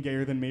kind of being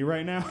gayer than me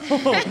right now.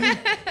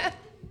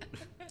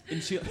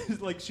 And she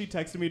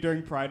texted me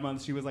during Pride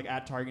Month. She was like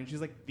at Target, and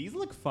she's like, "These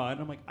look fun."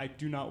 I'm like, "I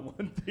do not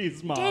want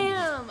these, Mom."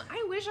 Damn,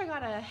 I wish I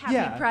got a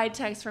happy Pride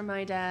text from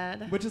my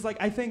dad. Which is like,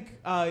 I think,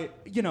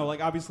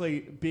 like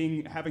obviously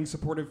having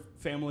supportive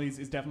families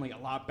is definitely a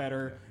lot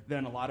better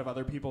than a lot of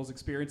other people's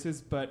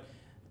experiences, but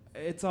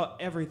it's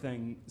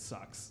everything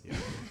sucks. Yeah.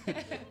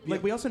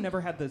 Like we also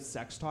never had the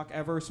sex talk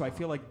ever, so I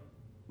feel like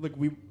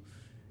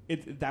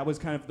that was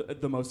kind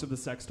of the most of the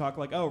sex talk.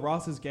 Like, "Oh,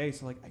 Ross is gay,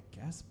 so like I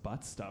guess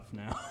butt stuff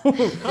now."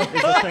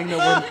 Is a thing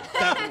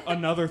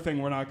another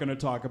thing we're not going to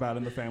talk about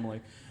in the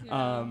family.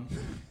 Yeah.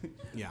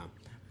 Yeah.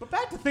 But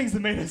back to things that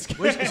made us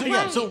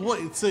gay. So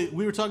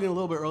we were talking a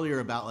little bit earlier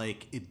about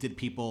like, did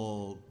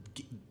people,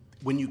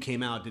 when you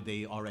came out, did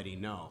they already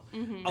know?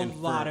 Mm-hmm. A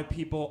lot of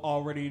people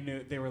already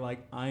knew. They were like,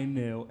 "I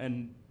knew,"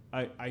 and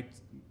I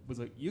was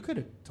like, "You could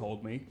have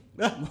told me."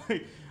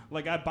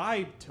 like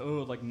I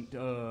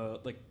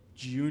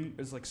June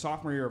is like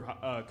sophomore year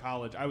of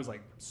college. I was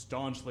like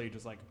staunchly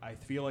just like, I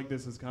feel like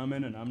this is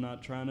coming, and I'm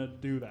not trying to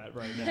do that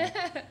right now.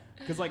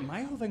 Because like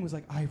my whole thing was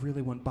like, I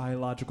really want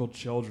biological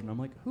children. I'm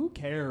like, who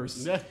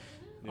cares? Yeah.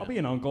 I'll be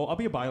an uncle. I'll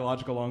be a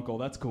biological uncle.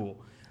 That's cool.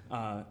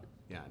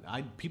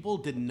 People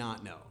did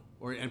not know,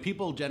 and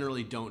people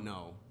generally don't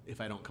know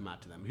if I don't come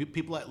out to them.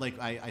 People like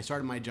I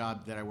started my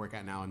job that I work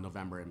at now in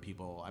November, and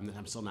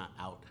I'm still not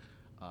out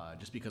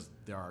just because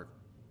there are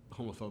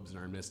homophobes in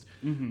our midst.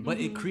 Mm-hmm.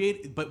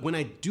 But when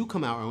I do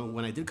come out, or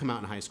when I did come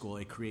out in high school,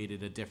 it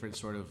created a different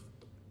sort of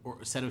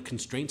set of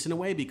constraints in a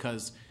way,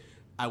 because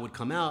I would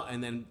come out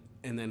and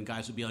then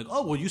guys would be like,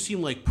 "Oh, well, you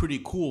seem like pretty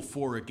cool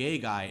for a gay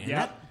guy." And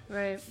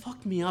that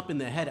fucked me up in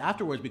the head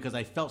afterwards, because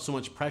I felt so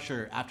much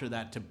pressure after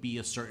that to be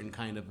a certain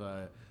kind of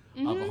a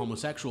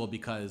homosexual,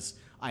 because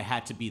I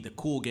had to be the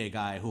cool gay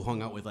guy who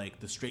hung out with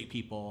like the straight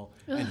people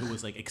and who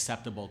was like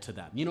acceptable to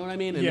them. You know what I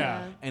mean?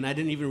 And I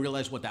didn't even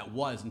realize what that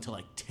was until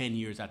like 10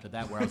 years after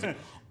that, where I was like,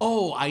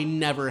 "Oh, I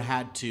never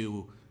had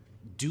to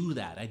do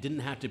that. I didn't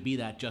have to be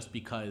that just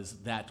because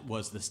that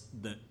was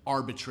the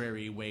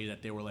arbitrary way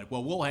that they were like,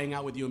 well, we'll hang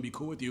out with you and be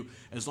cool with you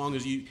as long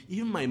as you.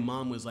 Even my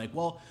mom was like,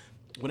 well,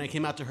 when I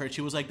came out to her,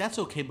 she was like, that's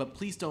okay, but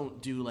please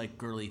don't do like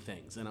girly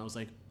things. And I was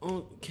like,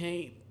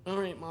 okay. All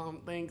right,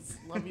 Mom. Thanks.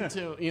 Love you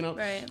too. You know,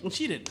 Right. And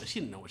she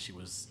didn't know what she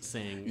was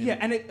saying. Yeah,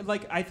 and it,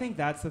 like, I think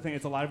that's the thing.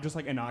 It's a lot of just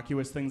like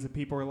innocuous things that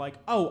people are like,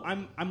 "Oh,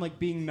 I'm like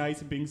being nice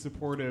and being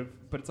supportive,"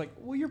 but it's like,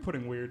 well, you're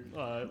putting weird.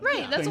 Right,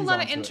 that's a things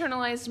lot of onto it.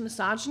 internalized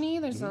misogyny.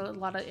 There's a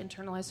lot of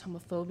internalized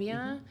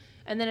homophobia.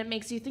 And then it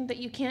makes you think that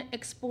you can't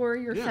explore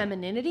your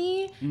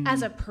femininity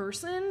as a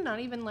person, not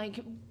even like,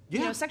 you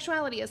know,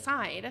 sexuality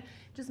aside.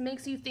 Just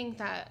makes you think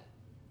that,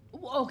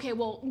 okay,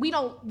 well, we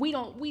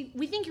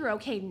think you're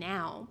okay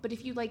now, but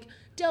if you like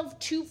delve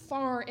too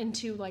far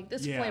into like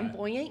this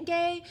flamboyant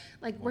gay,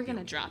 like we're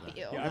gonna drop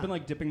you. Yeah, I've been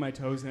like dipping my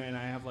toes in it, and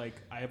I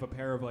have a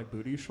pair of like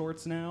booty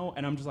shorts now,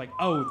 and I'm just like,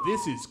 oh,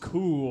 this is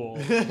cool.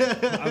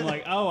 I'm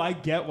like, oh, I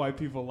get why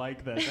people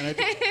like this, and I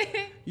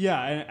think,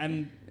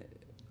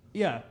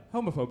 yeah,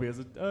 homophobia is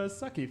a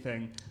sucky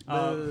thing.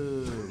 All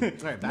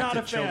right, back not to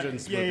a fan.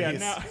 children's Yeah, movies.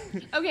 now,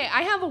 Okay,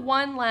 I have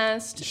one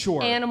last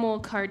Sure. animal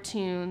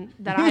cartoon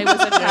that I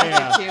was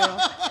attracted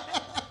to.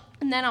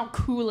 And then I'll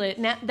cool it.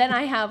 Then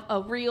I have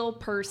a real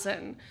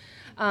person.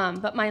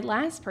 But my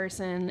last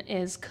person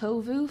is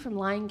Kovu from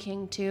Lion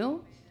King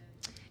 2.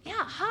 Yeah,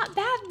 hot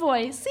bad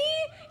boy. See?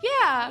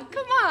 Yeah,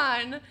 come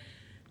on.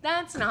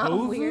 That's not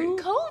Kovu? weird.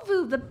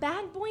 Kovu, the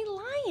bad boy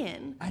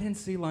lion. I didn't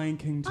see Lion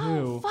King 2.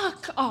 Oh,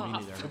 fuck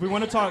off. If we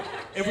want to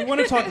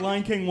talk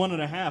Lion King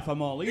 1.5,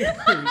 I'm all ears.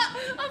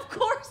 Of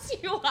course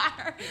you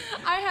are.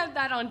 I had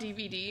that on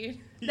DVD.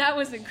 That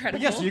was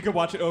incredible. Yes, you could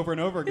watch it over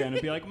and over again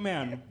and be like,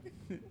 man,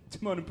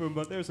 Timon and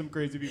Pumbaa, there's some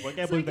crazy people. I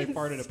can't believe they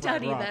farted at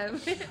Pride study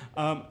Rock.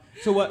 them.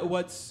 So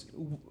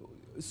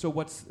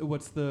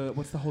what's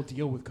the whole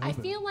deal with COVID? I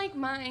feel like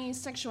my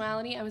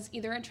sexuality, I was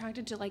either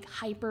attracted to like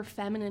hyper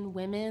feminine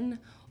women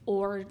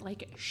or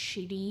like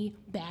shitty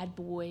bad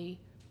boy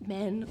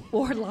men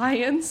or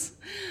lions.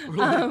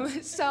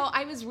 So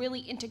I was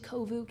really into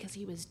Kovu because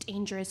he was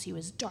dangerous, he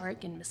was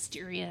dark and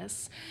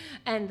mysterious,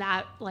 and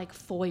that like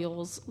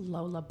foils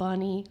Lola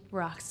Bunny,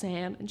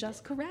 Roxanne, and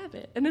Jessica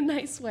Rabbit in a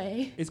nice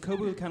way. Is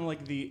Kovu kind of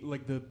like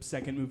the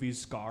second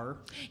movie's Scar?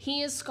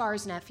 He is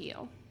Scar's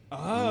nephew.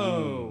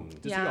 Oh,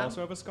 does he Yeah.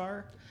 also have a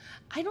scar?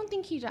 I don't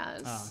think he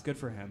does. Ah, good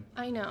for him.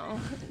 I know.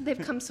 They've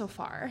come so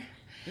far.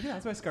 Maybe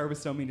that's why Scar was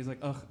so mean. He's like,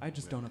 ugh, I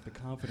just don't have the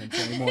confidence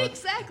anymore.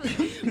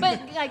 Exactly.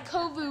 But like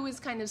Kovu is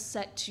kind of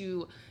set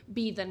to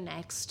be the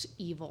next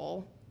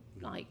evil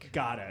like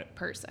Got it.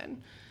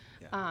 person.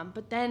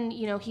 But then,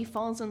 you know, he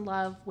falls in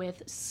love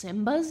with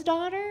Simba's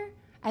daughter.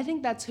 I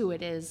think that's who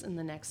it is in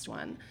the next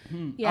one.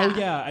 Yeah. Oh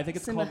yeah, I think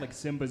it's Simba. called like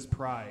Simba's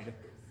Pride.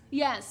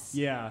 Yes.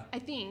 Yeah. I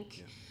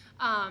think.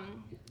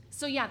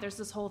 So yeah, there's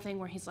this whole thing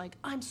where he's like,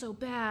 I'm so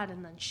bad,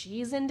 and then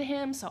she's into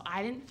him, so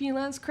I didn't feel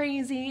as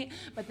crazy.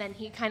 But then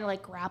he kind of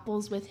like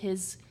grapples with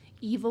his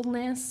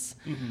evilness.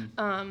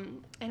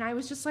 And I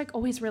was just like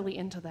always really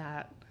into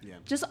that. Yeah.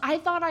 Just I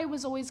thought I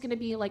was always gonna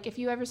be like, if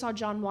you ever saw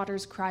John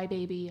Waters'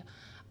 Crybaby,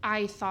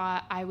 I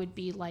thought I would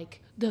be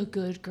like the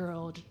good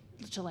girl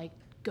to like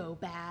go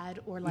bad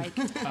or like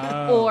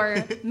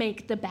or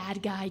make the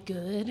bad guy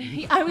good.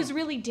 I was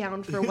really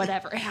down for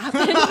whatever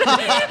happened.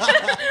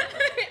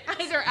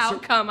 Either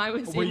outcome I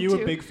was Were into.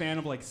 you a big fan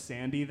of like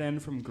Sandy then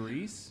from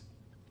Grease?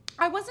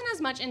 I wasn't as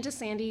much into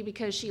Sandy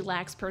because she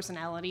lacks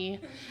personality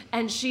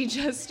and she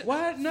just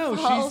What? No,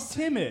 falls- she's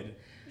timid.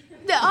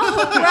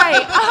 Oh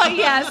right. Oh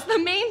yes. The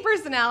main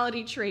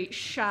personality trait,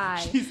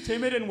 shy. She's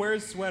timid and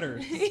wears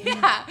sweaters.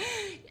 Yeah.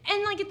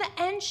 And like at the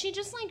end she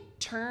just like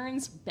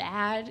turns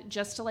bad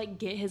just to like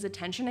get his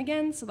attention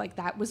again. So like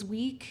that was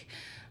weak.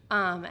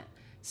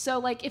 So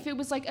like if it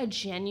was like a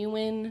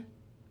genuine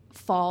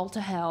fall to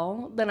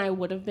hell, then I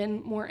would have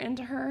been more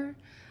into her.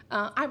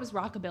 I was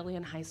rockabilly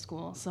in high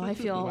school, so I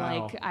feel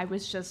Wow. like I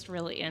was just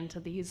really into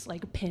these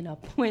like pinup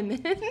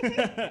women.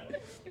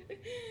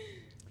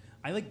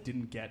 I like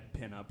didn't get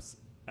pinups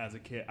as a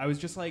kid. I was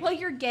just like, Well,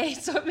 you're gay,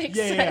 so it makes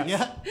yeah. sense.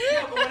 Yeah.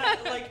 Yeah, but when I,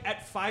 like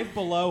at Five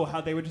Below,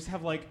 how they would just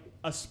have like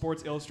a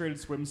Sports Illustrated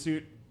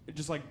swimsuit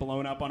just like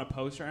blown up on a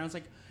poster, and I was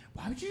like,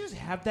 why would you just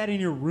have that in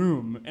your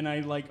room? And I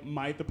like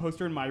the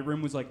poster in my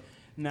room was like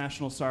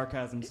National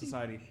Sarcasm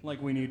Society,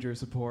 like we need your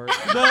support.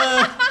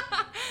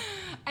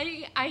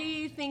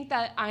 I think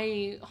that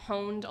I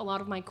honed a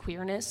lot of my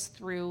queerness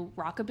through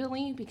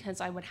rockabilly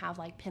because I would have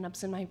like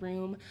pinups in my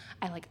room.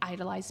 I like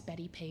idolized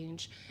Betty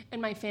Page,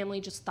 and my family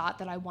just thought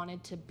that I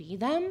wanted to be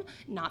them,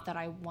 not that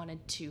I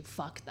wanted to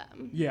fuck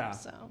them. Yeah.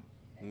 So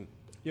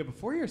Yeah,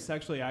 before you're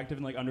sexually active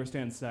and like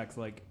understand sex,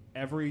 like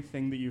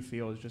everything that you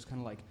feel is just kind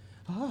of like,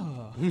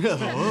 oh.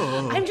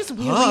 I'm just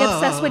weirdly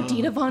obsessed with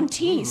Dita Von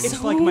Teese. It's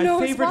Who like my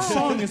knows favorite why?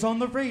 song is on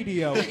the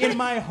radio in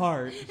my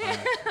heart.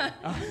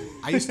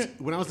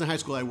 When I was in high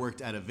school, I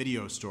worked at a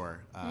video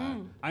store.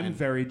 I'm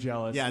very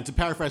jealous. Yeah, and to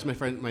paraphrase my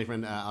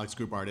friend Alex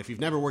Grubart, if you've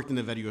never worked in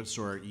a video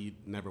store, you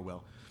never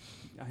will.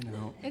 I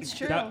know. It's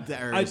true. The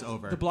era is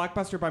over. The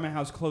Blockbuster by my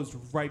house closed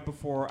right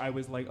before I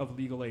was like of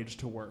legal age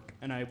to work,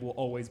 and I will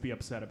always be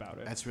upset about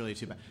it. That's really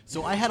too bad.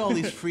 So I had all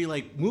these free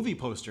like movie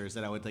posters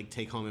that I would like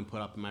take home and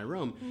put up in my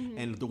room,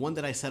 and the one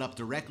that I set up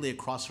directly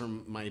across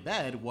from my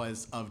bed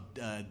was of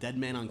Dead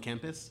Man on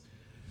Campus,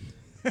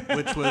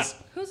 which was.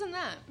 Who's in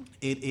that?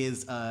 It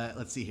is.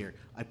 Let's see here.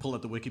 I pulled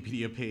up the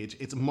Wikipedia page.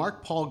 It's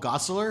Mark Paul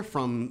Gosselaar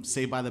from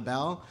Saved by the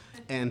Bell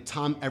and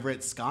Tom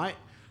Everett Scott,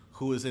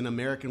 who is an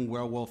American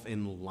Werewolf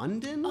in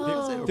London.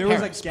 There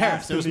was like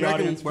gasps There was in the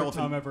American audience for Werewolf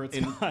Tom Everett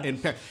Scott. in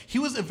Paris. He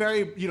was a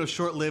very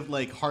short-lived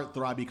like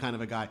heartthrobby kind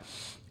of a guy.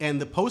 And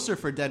the poster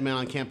for Dead Man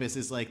on Campus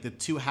is like the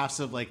two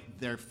halves of like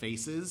their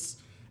faces,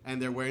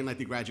 and they're wearing like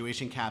the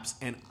graduation caps.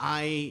 And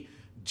I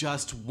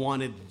just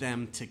wanted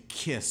them to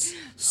kiss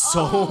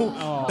so.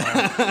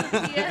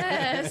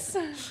 Yes.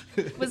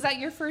 Was that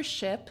your first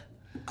ship?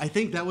 I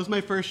think that was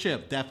my first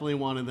ship. Definitely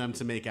wanted them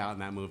to make out in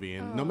that movie,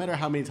 and no matter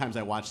how many times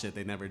I watched it,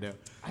 they never do.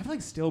 I've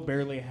like still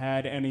barely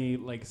had any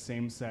like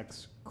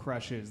same-sex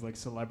crushes, like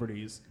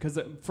celebrities, because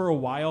for a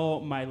while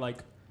my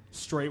like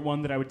straight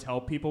one that I would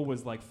tell people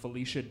was like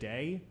Felicia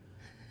Day.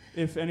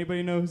 If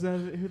anybody knows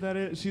who that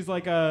is, she's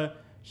like a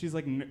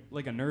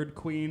nerd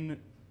queen.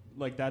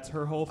 Like that's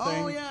her whole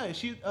thing. Oh yeah,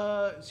 she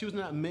was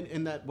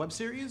in that web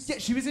series. Yeah,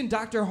 she was in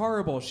Dr.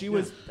 Horrible. She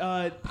was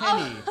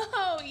Penny.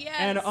 Oh, yes.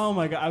 And oh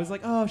my god, I was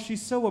like, oh,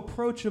 she's so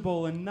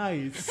approachable and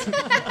nice.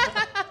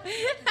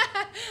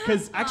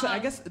 Because actually, I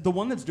guess the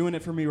one that's doing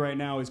it for me right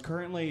now is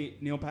currently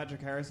Neil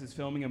Patrick Harris is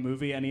filming a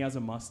movie and he has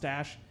a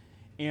mustache.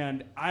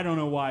 And I don't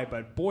know why,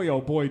 but boy,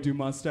 oh boy, do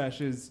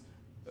mustaches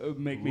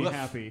make me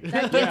happy.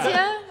 That gets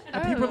ya?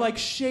 And people are like,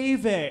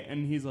 shave it.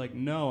 And he's like,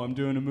 no, I'm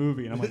doing a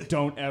movie. And I'm like,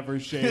 don't ever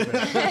shave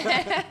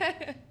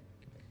it.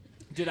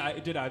 Did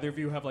either of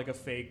you have like a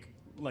fake,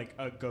 like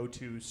a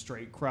go-to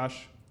straight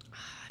crush?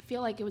 I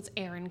feel like it was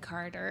Aaron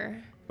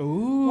Carter.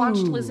 Ooh.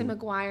 Watched Lizzie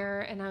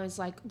McGuire, and I was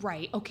like,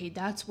 right, okay,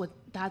 that's what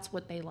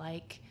they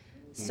like.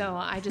 So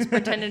I just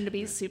pretended to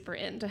be super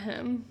into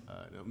him.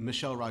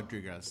 Michelle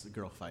Rodriguez, the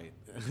girl fight.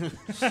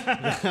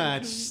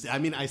 I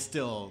mean, I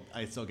still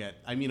get.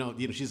 I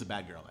mean, she's a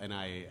bad girl, and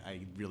I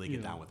really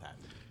get down with that.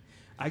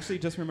 I actually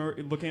just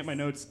remember looking at my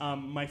notes.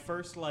 My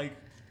first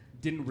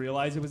didn't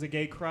realize it was a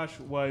gay crush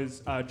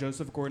was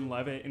Joseph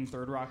Gordon-Levitt in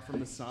Third Rock from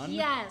the Sun.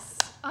 Yes.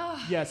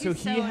 Oh, yeah. So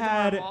he's he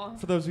had, adorable.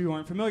 for those of you who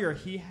aren't familiar,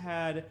 he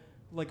had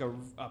like a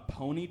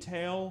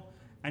ponytail,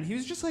 and he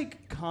was just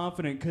like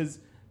confident because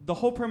the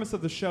whole premise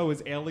of the show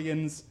is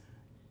aliens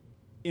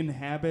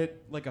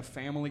inhabit like a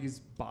family's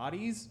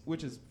bodies,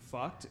 which is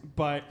fucked.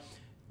 But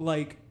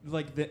like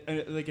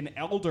an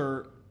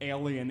elder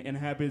alien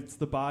inhabits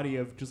the body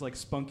of just like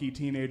spunky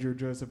teenager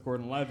Joseph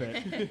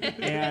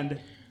Gordon-Levitt, and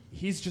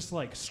he's just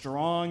like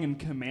strong and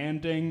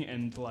commanding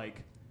and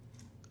like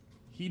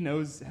he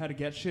knows how to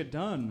get shit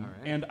done. All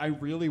right. And I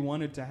really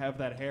wanted to have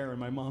that hair, and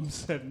my mom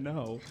said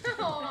no.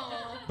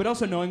 But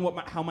also knowing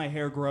how my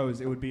hair grows,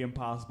 it would be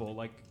impossible.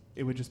 Like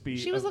it would just be.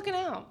 She was looking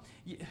out.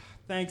 Yeah,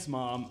 thanks,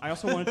 Mom. I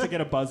also wanted to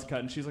get a buzz cut,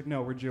 and she's like,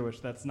 "No, we're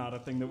Jewish. That's not a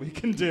thing that we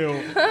can do.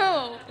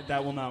 Oh.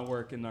 That will not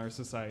work in our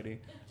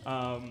society."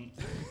 Are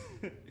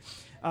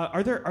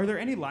there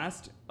any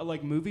last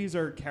like movies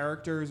or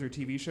characters or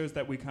TV shows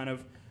that we that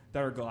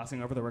are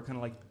glossing over that were kind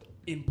of like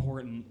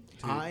important?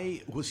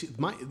 My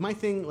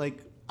thing,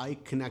 like I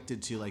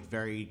connected to like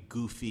very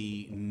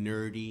goofy,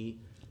 nerdy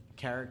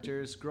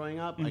characters growing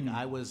up. Like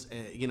I was,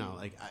 I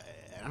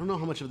don't know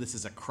how much of this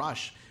is a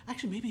crush.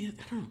 Actually, maybe I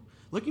don't know.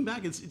 Looking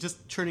back, it's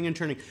just turning and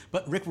turning.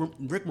 But Rick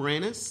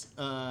Moranis,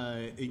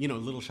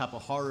 Little Shop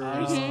of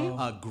Horrors,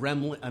 not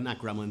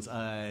Gremlins,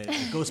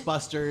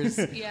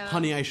 Ghostbusters, Yeah.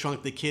 Honey, I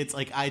Shrunk the Kids.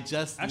 Like I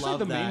just Actually, love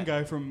the that. main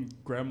guy from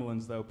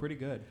Gremlins, though, pretty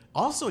good.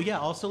 Also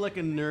like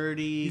a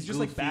nerdy. He's just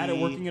goofy, like bad at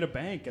working at a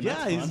bank, and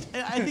yeah, that's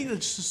fun. I think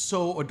that's just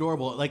so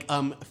adorable. Like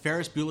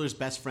Ferris Bueller's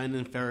Best Friend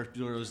in Ferris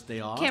Bueller's Day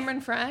Off. Cameron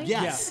Fry?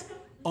 Yes. Yeah.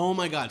 Oh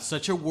my God,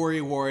 such a worry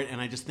ward, and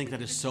I just think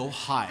that is so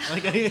hot.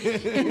 Like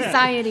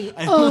Anxiety.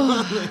 I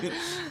love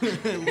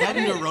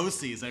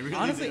neuroses. I really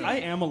Honestly, do. I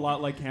am a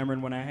lot like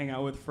Cameron when I hang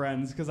out with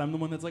friends because I'm the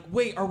one that's like,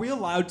 wait, are we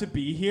allowed to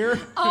be here?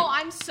 Oh,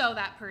 I'm so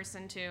that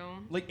person too.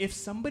 Like, if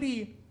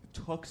somebody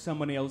took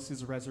somebody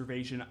else's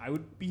reservation, I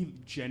would be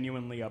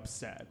genuinely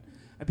upset.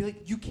 I'd be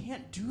like, you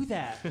can't do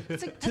that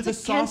It's like, to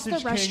that's the against Sausage the King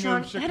of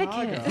restaurant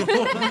Chicago.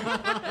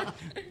 etiquette.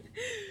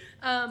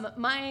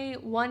 My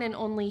one and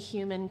only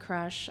human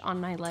crush on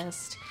my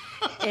list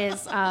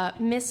is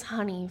Miss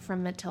Honey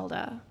from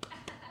Matilda.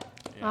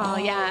 Oh,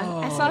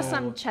 yeah. I saw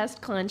some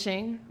chest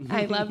clenching.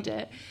 I loved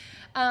it.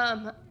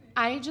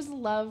 I just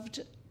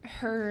loved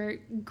her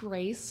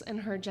grace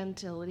and her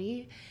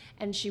gentility,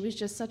 and she was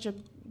just such a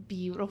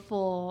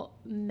beautiful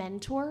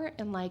mentor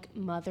and like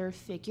mother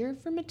figure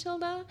for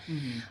Matilda.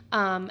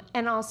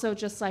 And also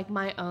just like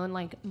my own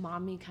like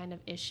mommy kind of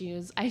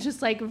issues. I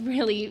just like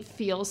really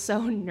feel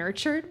so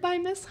nurtured by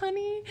Miss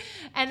Honey.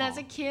 And as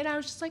a kid, I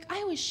was just like,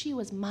 I wish she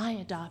was my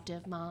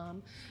adoptive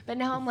mom. But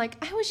now I'm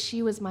like, I wish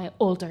she was my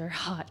older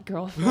hot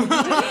girlfriend.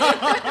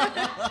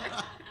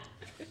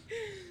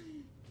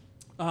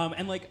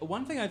 And like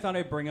one thing I thought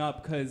I'd bring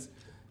up because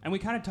and we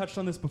kind of touched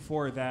on this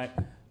before, that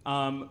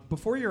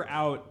before you're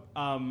out,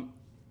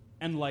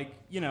 and like,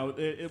 you know,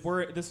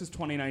 this is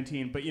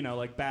 2019, but you know,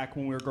 like back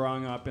when we were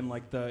growing up in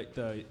like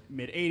the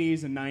mid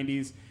 80s and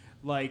 90s,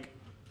 like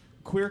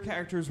queer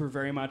characters were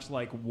very much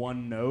like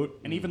one note,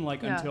 and even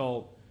like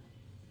until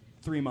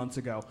 3 months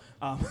ago,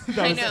 that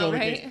was still the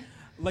case.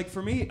 Like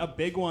for me, a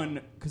big one,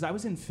 because I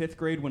was in 5th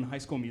grade when High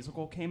School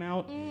Musical came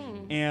out,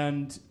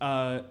 and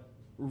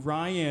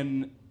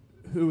Ryan,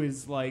 who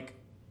is like,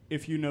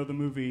 if you know the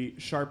movie,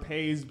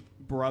 Sharpay's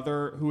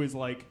brother, who is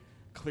like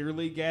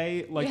clearly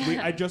gay. Like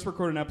I just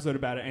recorded an episode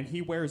about it, and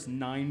he wears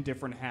 9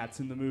 different hats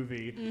in the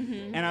movie,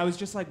 and I was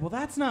just like, well,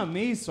 that's not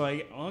me. So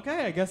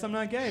I guess I'm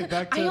not gay.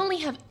 I only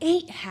have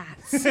 8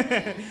 hats.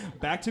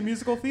 Back to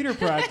musical theater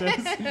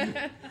practice.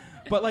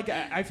 But like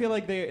I feel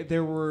like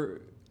there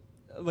were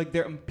like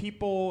there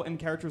people and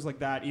characters like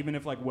that, even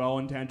if like well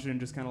intentioned,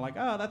 just kind of like,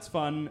 oh, that's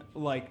fun,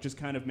 like just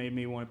kind of made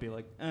me want to be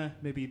like,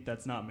 maybe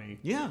that's not me.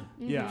 Yeah,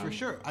 for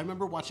sure. I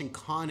remember watching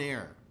Con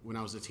Air when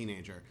I was a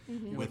teenager.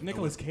 With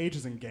Nicolas Cage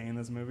isn't gay in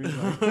this movie.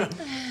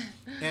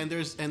 And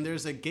there's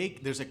a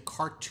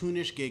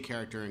cartoonish gay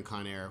character in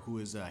Con Air who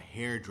is a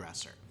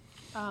hairdresser.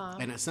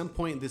 And at some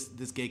point,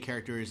 this gay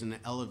character is in an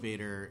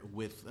elevator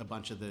with a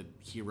bunch of the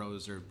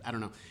heroes, or I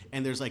don't know.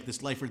 And there's like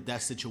this life or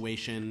death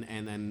situation,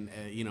 and then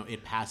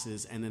it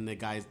passes, and then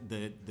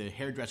the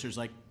hairdresser's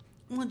like,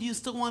 "Well, do you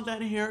still want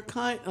that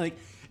haircut?" Like,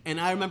 and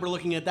I remember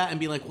looking at that and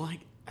being like, "Well,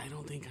 I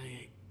don't think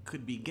I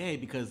could be gay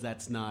because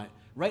that's not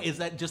right." Is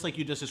that just like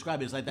you just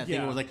described? Is like that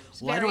thing where like,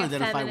 "Well, I don't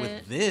identify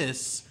with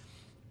this,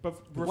 but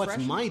what's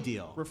my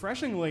deal?"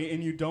 Refreshingly,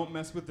 and you don't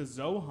mess with the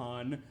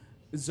Zohan.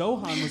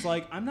 Zohan was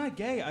like, I'm not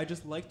gay, I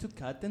just like to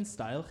cut and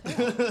style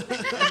hair.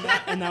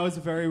 and that was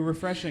very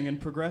refreshing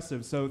and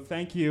progressive. So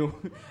thank you,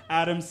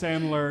 Adam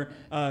Sandler,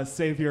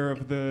 savior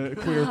of the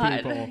queer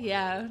people.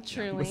 Yeah,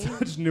 truly. With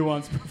such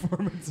nuanced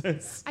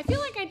performances. I feel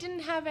like I didn't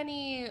have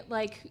any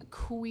like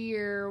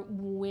queer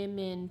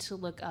women to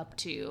look up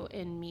to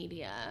in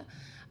media.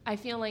 I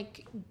feel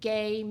like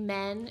gay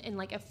men and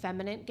like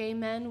effeminate gay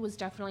men was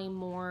definitely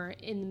more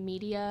in the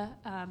media.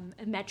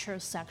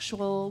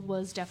 Metrosexual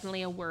was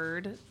definitely a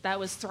word that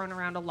was thrown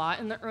around a lot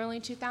in the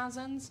early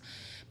 2000s.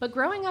 But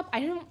growing up,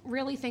 I didn't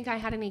really think I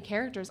had any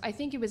characters. I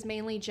think it was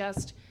mainly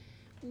just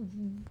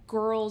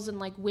girls and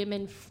like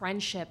women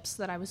friendships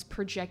that I was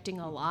projecting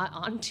a lot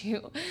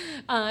onto.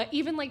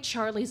 Even like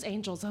Charlie's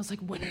Angels, I was like,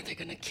 when are they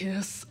gonna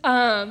kiss?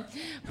 But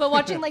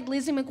watching like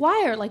Lizzie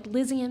McGuire, like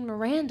Lizzie and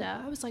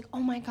Miranda, I was like, oh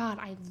my God,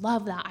 I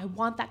love that. I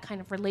want that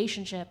kind of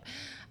relationship.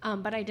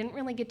 But I didn't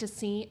really get to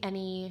see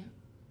any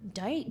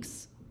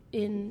dykes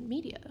in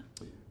media.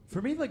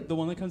 For me, like the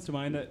one that comes to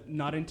mind that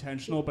not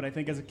intentional, but I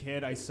think as a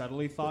kid I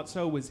subtly thought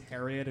so, was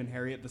Harriet and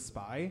Harriet the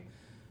Spy.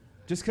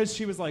 Just because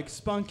she was like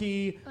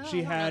spunky,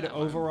 she had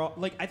overall.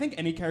 Like I think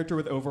any character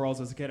with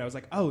overalls as a kid, I was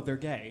like, oh, they're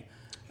gay.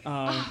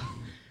 I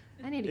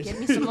need to get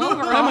me some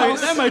overalls.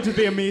 that might just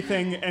be a me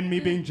thing, and me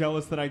being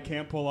jealous that I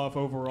can't pull off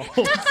overalls.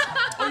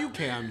 Oh, you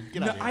can.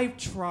 Get out of here. I've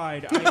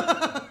tried.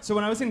 So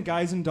when I was in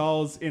Guys and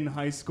Dolls in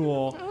high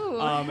school,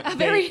 a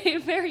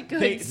very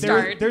good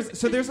start.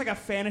 There's like a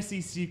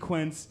fantasy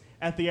sequence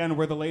at the end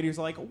where the ladies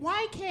are like,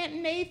 why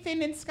can't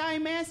Nathan and Sky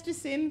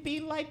Masterson be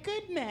like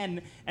good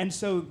men? And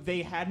so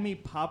they had me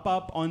pop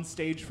up on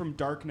stage from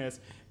darkness,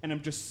 and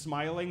I'm just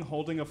smiling,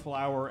 holding a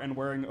flower, and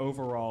wearing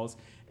overalls.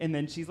 And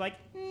then she's like,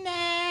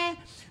 nah.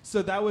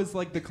 So that was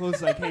like the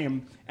closest I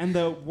came. And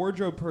the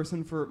wardrobe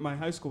person for my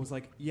high school was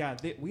like, yeah,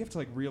 we have to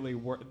like really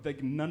work.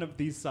 Like none of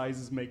these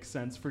sizes make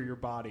sense for your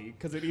body.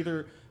 Because I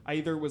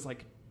either was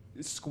like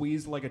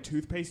squeezed like a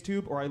toothpaste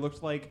tube, or I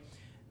looked like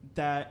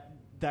that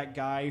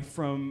guy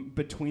from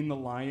Between the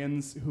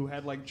Lions who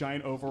had like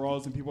giant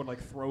overalls and people would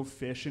like throw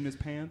fish in his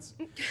pants.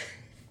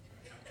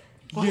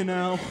 You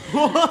know?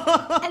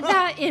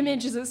 That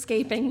image is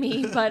escaping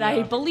me, but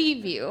I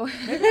believe you.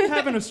 Maybe I'm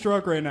having a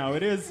stroke right now.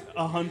 It is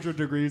 100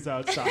 degrees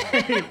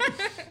outside.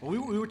 We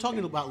were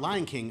talking about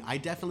Lion King. I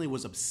definitely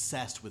was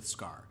obsessed with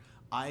Scar.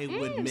 I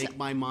would make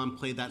my mom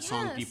play that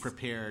song, Be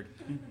Prepared,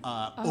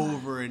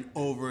 over and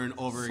over and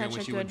over again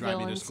when she would drive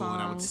me to school,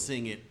 and I would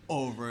sing it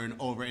over and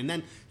over. And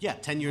then,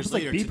 10 years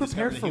later, Be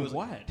Prepared for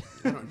what?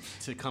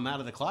 To come out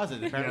of the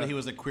closet. Apparently, he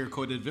was a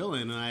queer-coded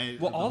villain. And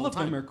all of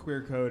them are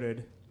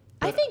queer-coded.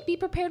 I think Be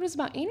Prepared was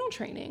about anal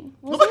training,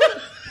 wasn't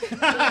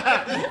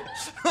it?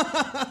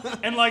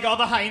 And like all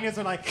the hyenas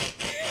are like...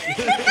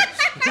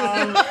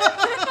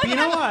 But you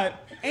know what?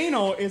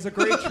 Anal is a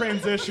great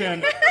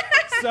transition.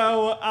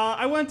 So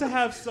I wanted to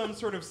have some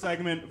sort of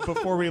segment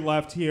before we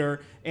left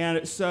here.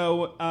 And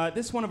so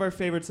this is one of our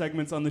favorite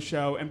segments on the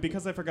show. And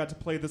because I forgot to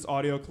play this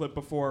audio clip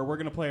before, we're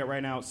going to play it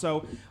right now.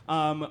 So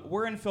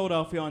we're in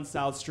Philadelphia on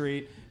South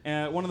Street.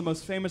 And one of the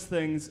most famous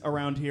things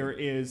around here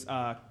is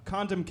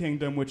Condom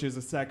Kingdom, which is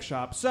a sex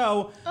shop.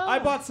 So I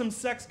bought some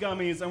sex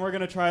gummies, and we're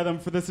going to try them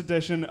for this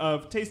edition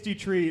of Tasty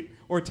Treat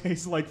or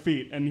Taste Like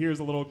Feet. And here's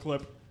a little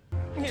clip.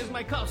 Here's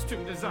my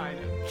costume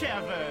designer,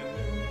 Kevin.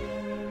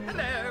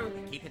 Hello.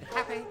 Keep it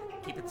happy,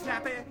 keep it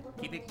snappy,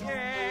 keep it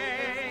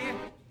gay.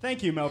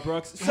 Thank you, Mel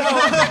Brooks.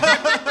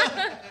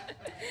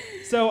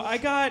 So I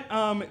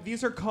got,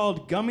 these are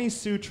called Gummy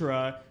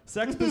Sutra,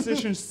 sex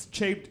position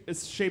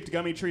shaped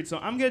gummy treats. So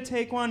I'm going to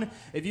take one.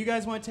 If you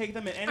guys want to take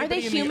them. Are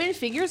they human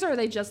figures or are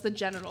they just the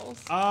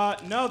genitals?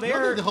 No, they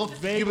are the whole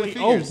vaguely.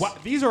 human figures. Wow,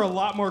 these are a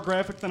lot more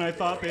graphic than I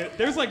thought.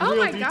 There's like Oh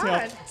real my detail.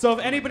 God. So if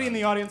anybody in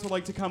the audience would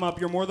like to come up,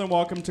 you're more than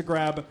welcome to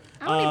grab.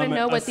 I don't even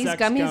know a what these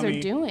sex gummies gummy.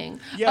 are doing.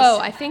 Yes. Oh,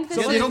 I think this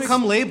Yeah, they is. don't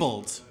come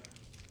labeled.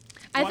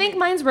 I think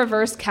mine's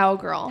reverse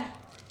cowgirl.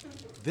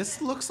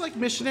 This looks like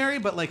missionary,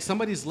 but like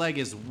somebody's leg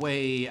is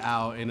way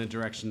out in a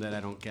direction that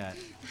I don't get.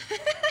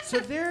 So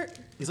they're.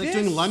 He's like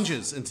doing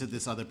lunges into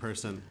this other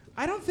person.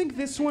 I don't think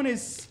this one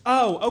is.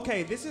 Oh,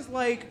 okay. This is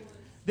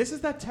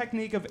that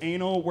technique of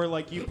anal where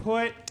like you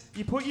put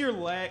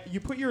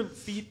your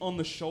feet on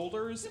the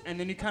shoulders and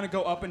then you kind of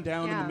go up and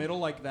down in the Yeah. middle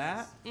like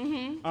that.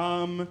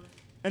 Mm-hmm.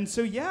 And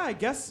so yeah, I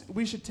guess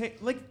we should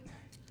take like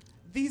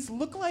these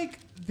look like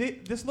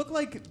this look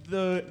like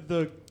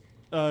the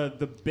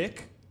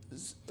Bic.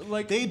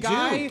 Like They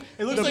guy, do.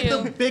 It looks the- like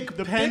the do. big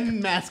the pen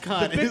big-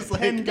 mascot the big is like.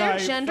 pen They're guy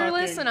genderless,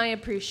 fucking- and I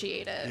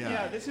appreciate it.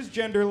 Yeah, this is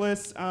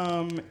genderless,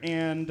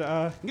 and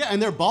Yeah,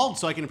 and they're bald,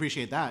 so I can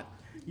appreciate that.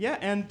 yeah,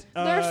 and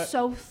They're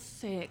so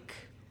thick.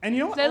 and you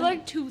know what? They're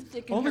like too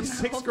thick in only your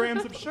 6 mouth.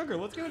 grams of sugar.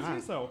 Let's give it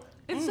a so.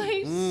 It's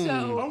like Oh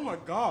so. my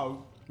god.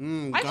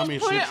 I Gummy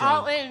just put it sutra.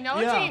 all in. No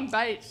one's Yeah. taking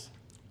bites.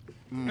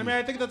 I mean,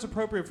 I think that's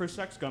appropriate for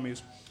sex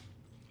gummies.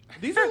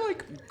 These are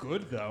like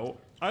good though.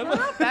 I like.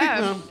 Not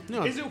bad.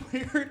 No, Is it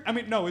weird? I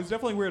mean, no. It's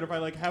definitely weird if I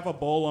like have a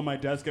bowl on my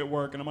desk at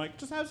work and I'm like,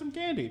 just have some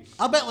candy.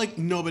 I'll bet like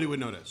nobody would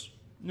notice.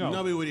 No.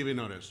 Nobody would even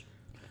notice.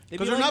 They'd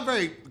Because be they're like- not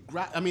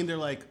very. I mean, they're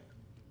like.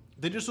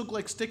 They just look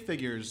like stick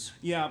figures.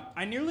 Yeah,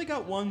 I nearly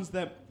got ones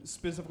that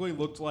specifically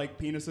looked like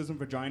penises and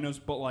vaginas,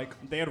 but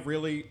like they had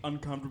really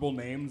uncomfortable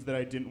names that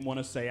I didn't want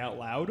to say out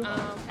loud.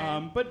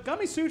 okay. But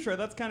Gummy Sutra,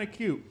 that's kind of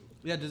cute.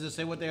 Yeah, does it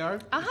say what they are?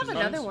 I'll have Just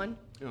another buns? one.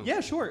 Oh. Yeah,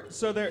 sure.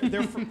 So they're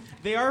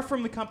they are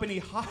from the company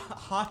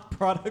Hot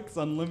Products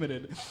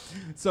Unlimited.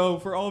 So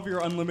for all of your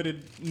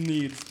unlimited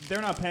needs,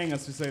 they're not paying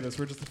us to say this.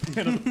 We're just a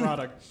fan of the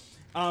product.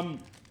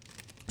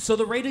 So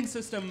the rating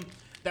system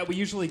that we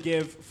usually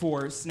give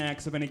for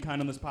snacks of any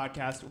kind on this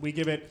podcast, we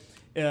give it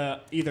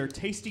either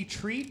tasty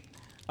treat,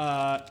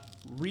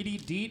 reedy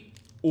deet,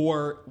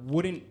 or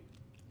wouldn't.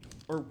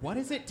 Or what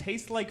is it?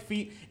 Taste like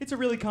feet? It's a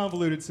really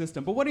convoluted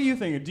system. But what are you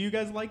thinking? Do you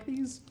guys like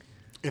these?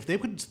 If they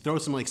could throw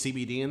some like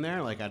CBD in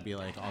there, like I'd be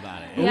like all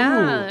about it.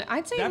 Yeah,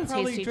 I'd say That a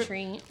probably tasty could-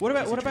 treat. What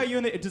about you?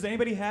 Does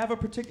anybody have a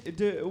particular?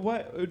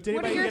 Did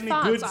anybody your get any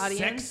thoughts, good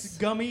audience? sex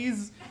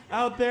gummies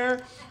out there?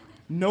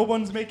 No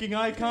one's making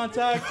eye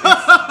contact.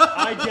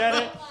 I get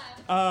it.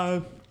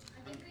 I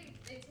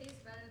think they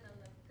taste better than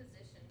the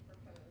position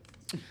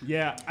proposed.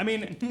 Yeah, I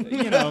mean,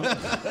 you know.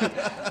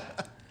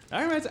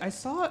 I remember I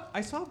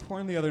saw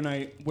porn the other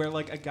night where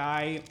like a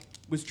guy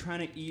was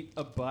trying to eat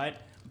a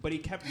butt, but he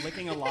kept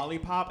licking a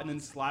lollipop and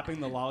then slapping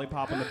the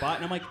lollipop in the butt,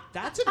 and I'm like,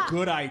 that's a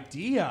good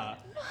idea.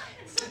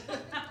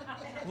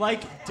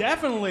 Like,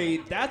 definitely,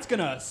 that's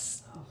gonna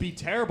be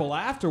terrible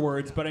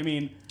afterwards. But I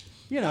mean,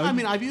 you know, I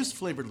mean, I've used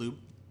flavored lube.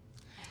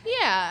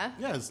 Yeah.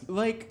 Yes.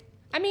 like.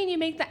 I mean, you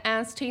make the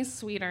ass taste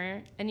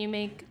sweeter, and you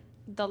make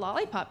the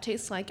lollipop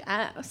taste like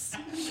ass.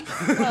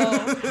 So,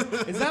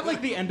 Is that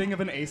like the ending of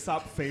an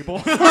Aesop fable?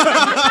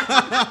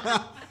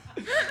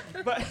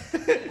 But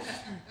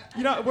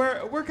you know,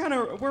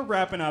 we're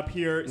wrapping up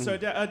here. So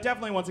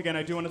definitely, once again,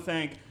 I do want to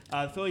thank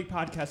Philly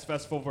Podcast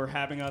Festival for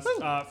having us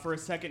for a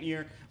second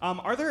year.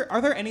 Are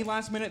there any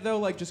last minute though,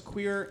 like just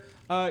queer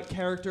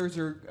characters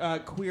or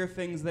queer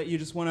things that you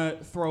just want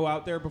to throw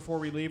out there before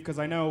we leave? Because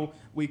I know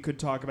we could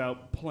talk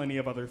about plenty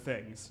of other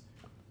things.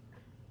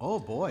 Oh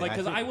boy. Like,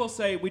 because think- I will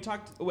say,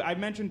 I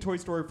mentioned Toy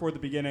Story 4 at the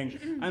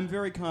beginning. I'm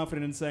very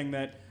confident in saying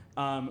that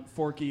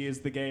Forky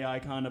is the gay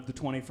icon of the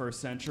 21st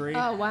century.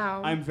 Oh,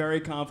 wow. I'm very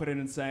confident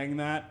in saying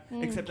that.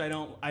 Except I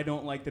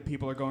don't like that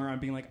people are going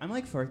around being like, I'm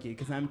like Forky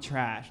because I'm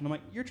trash, and I'm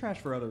like, you're trash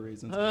for other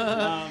reasons.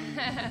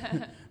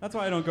 That's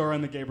why I don't go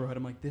around the gayborhood.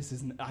 I'm like,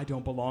 I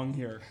don't belong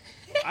here.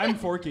 I'm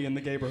Forky in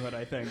the gayborhood,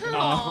 I think.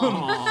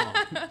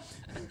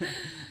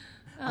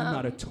 I'm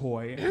not a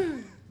toy.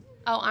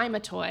 oh, I'm a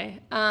toy.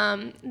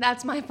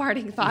 That's my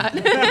parting thought.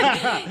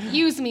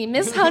 Use me.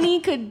 Miss Honey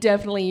could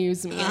definitely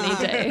use me any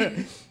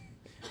day.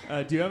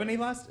 Do you have any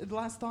last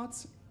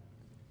thoughts?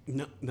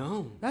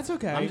 No. That's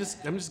okay. I'm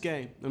just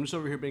gay. I'm just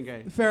over here being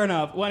gay. Fair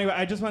enough. Well, anyway,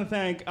 I just want to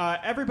thank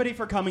everybody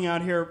for coming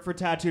out here for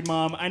Tattooed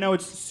Mom. I know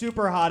it's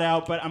super hot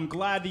out, but I'm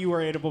glad that you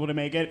were able to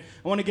make it.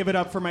 I want to give it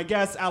up for my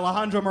guests,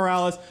 Alejandro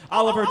Morales,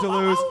 Oliver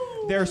Deleuze.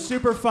 They're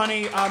super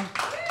funny.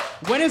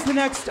 When is the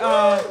next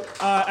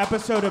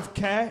episode of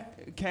K?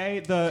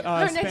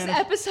 Our Spanish next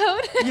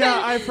episode.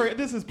 Yeah, I forget.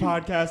 This is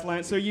podcast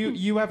land. So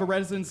you have a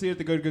residency at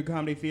the Good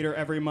Comedy Theater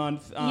every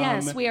month.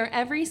 Yes, we are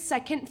every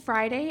second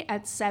Friday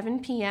at 7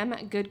 p.m.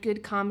 at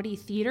Good Comedy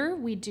Theater.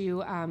 We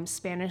do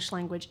Spanish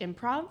language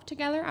improv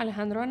together,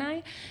 Alejandro and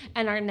I.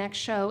 And our next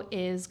show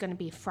is going to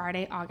be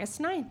Friday,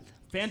 August 9th.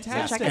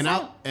 Fantastic. check us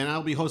out. And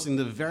I'll be hosting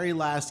the very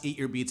last Eat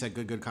Your Beats at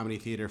Good Good Comedy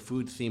Theater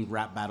food-themed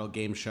rap battle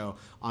game show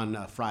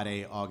on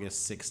Friday,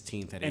 August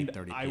 16th at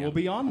 8:30 p.m. I will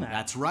be on that.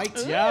 That's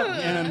right. Yeah,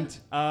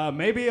 and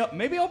maybe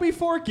I'll be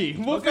Forky.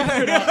 We'll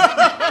figure it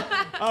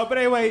out. But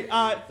anyway,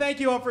 thank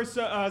you all for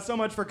so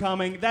much for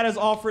coming. That is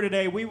all for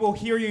today. We will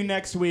hear you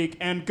next week.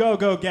 And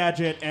go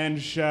Gadget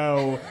and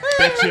Show,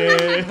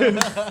 bitches.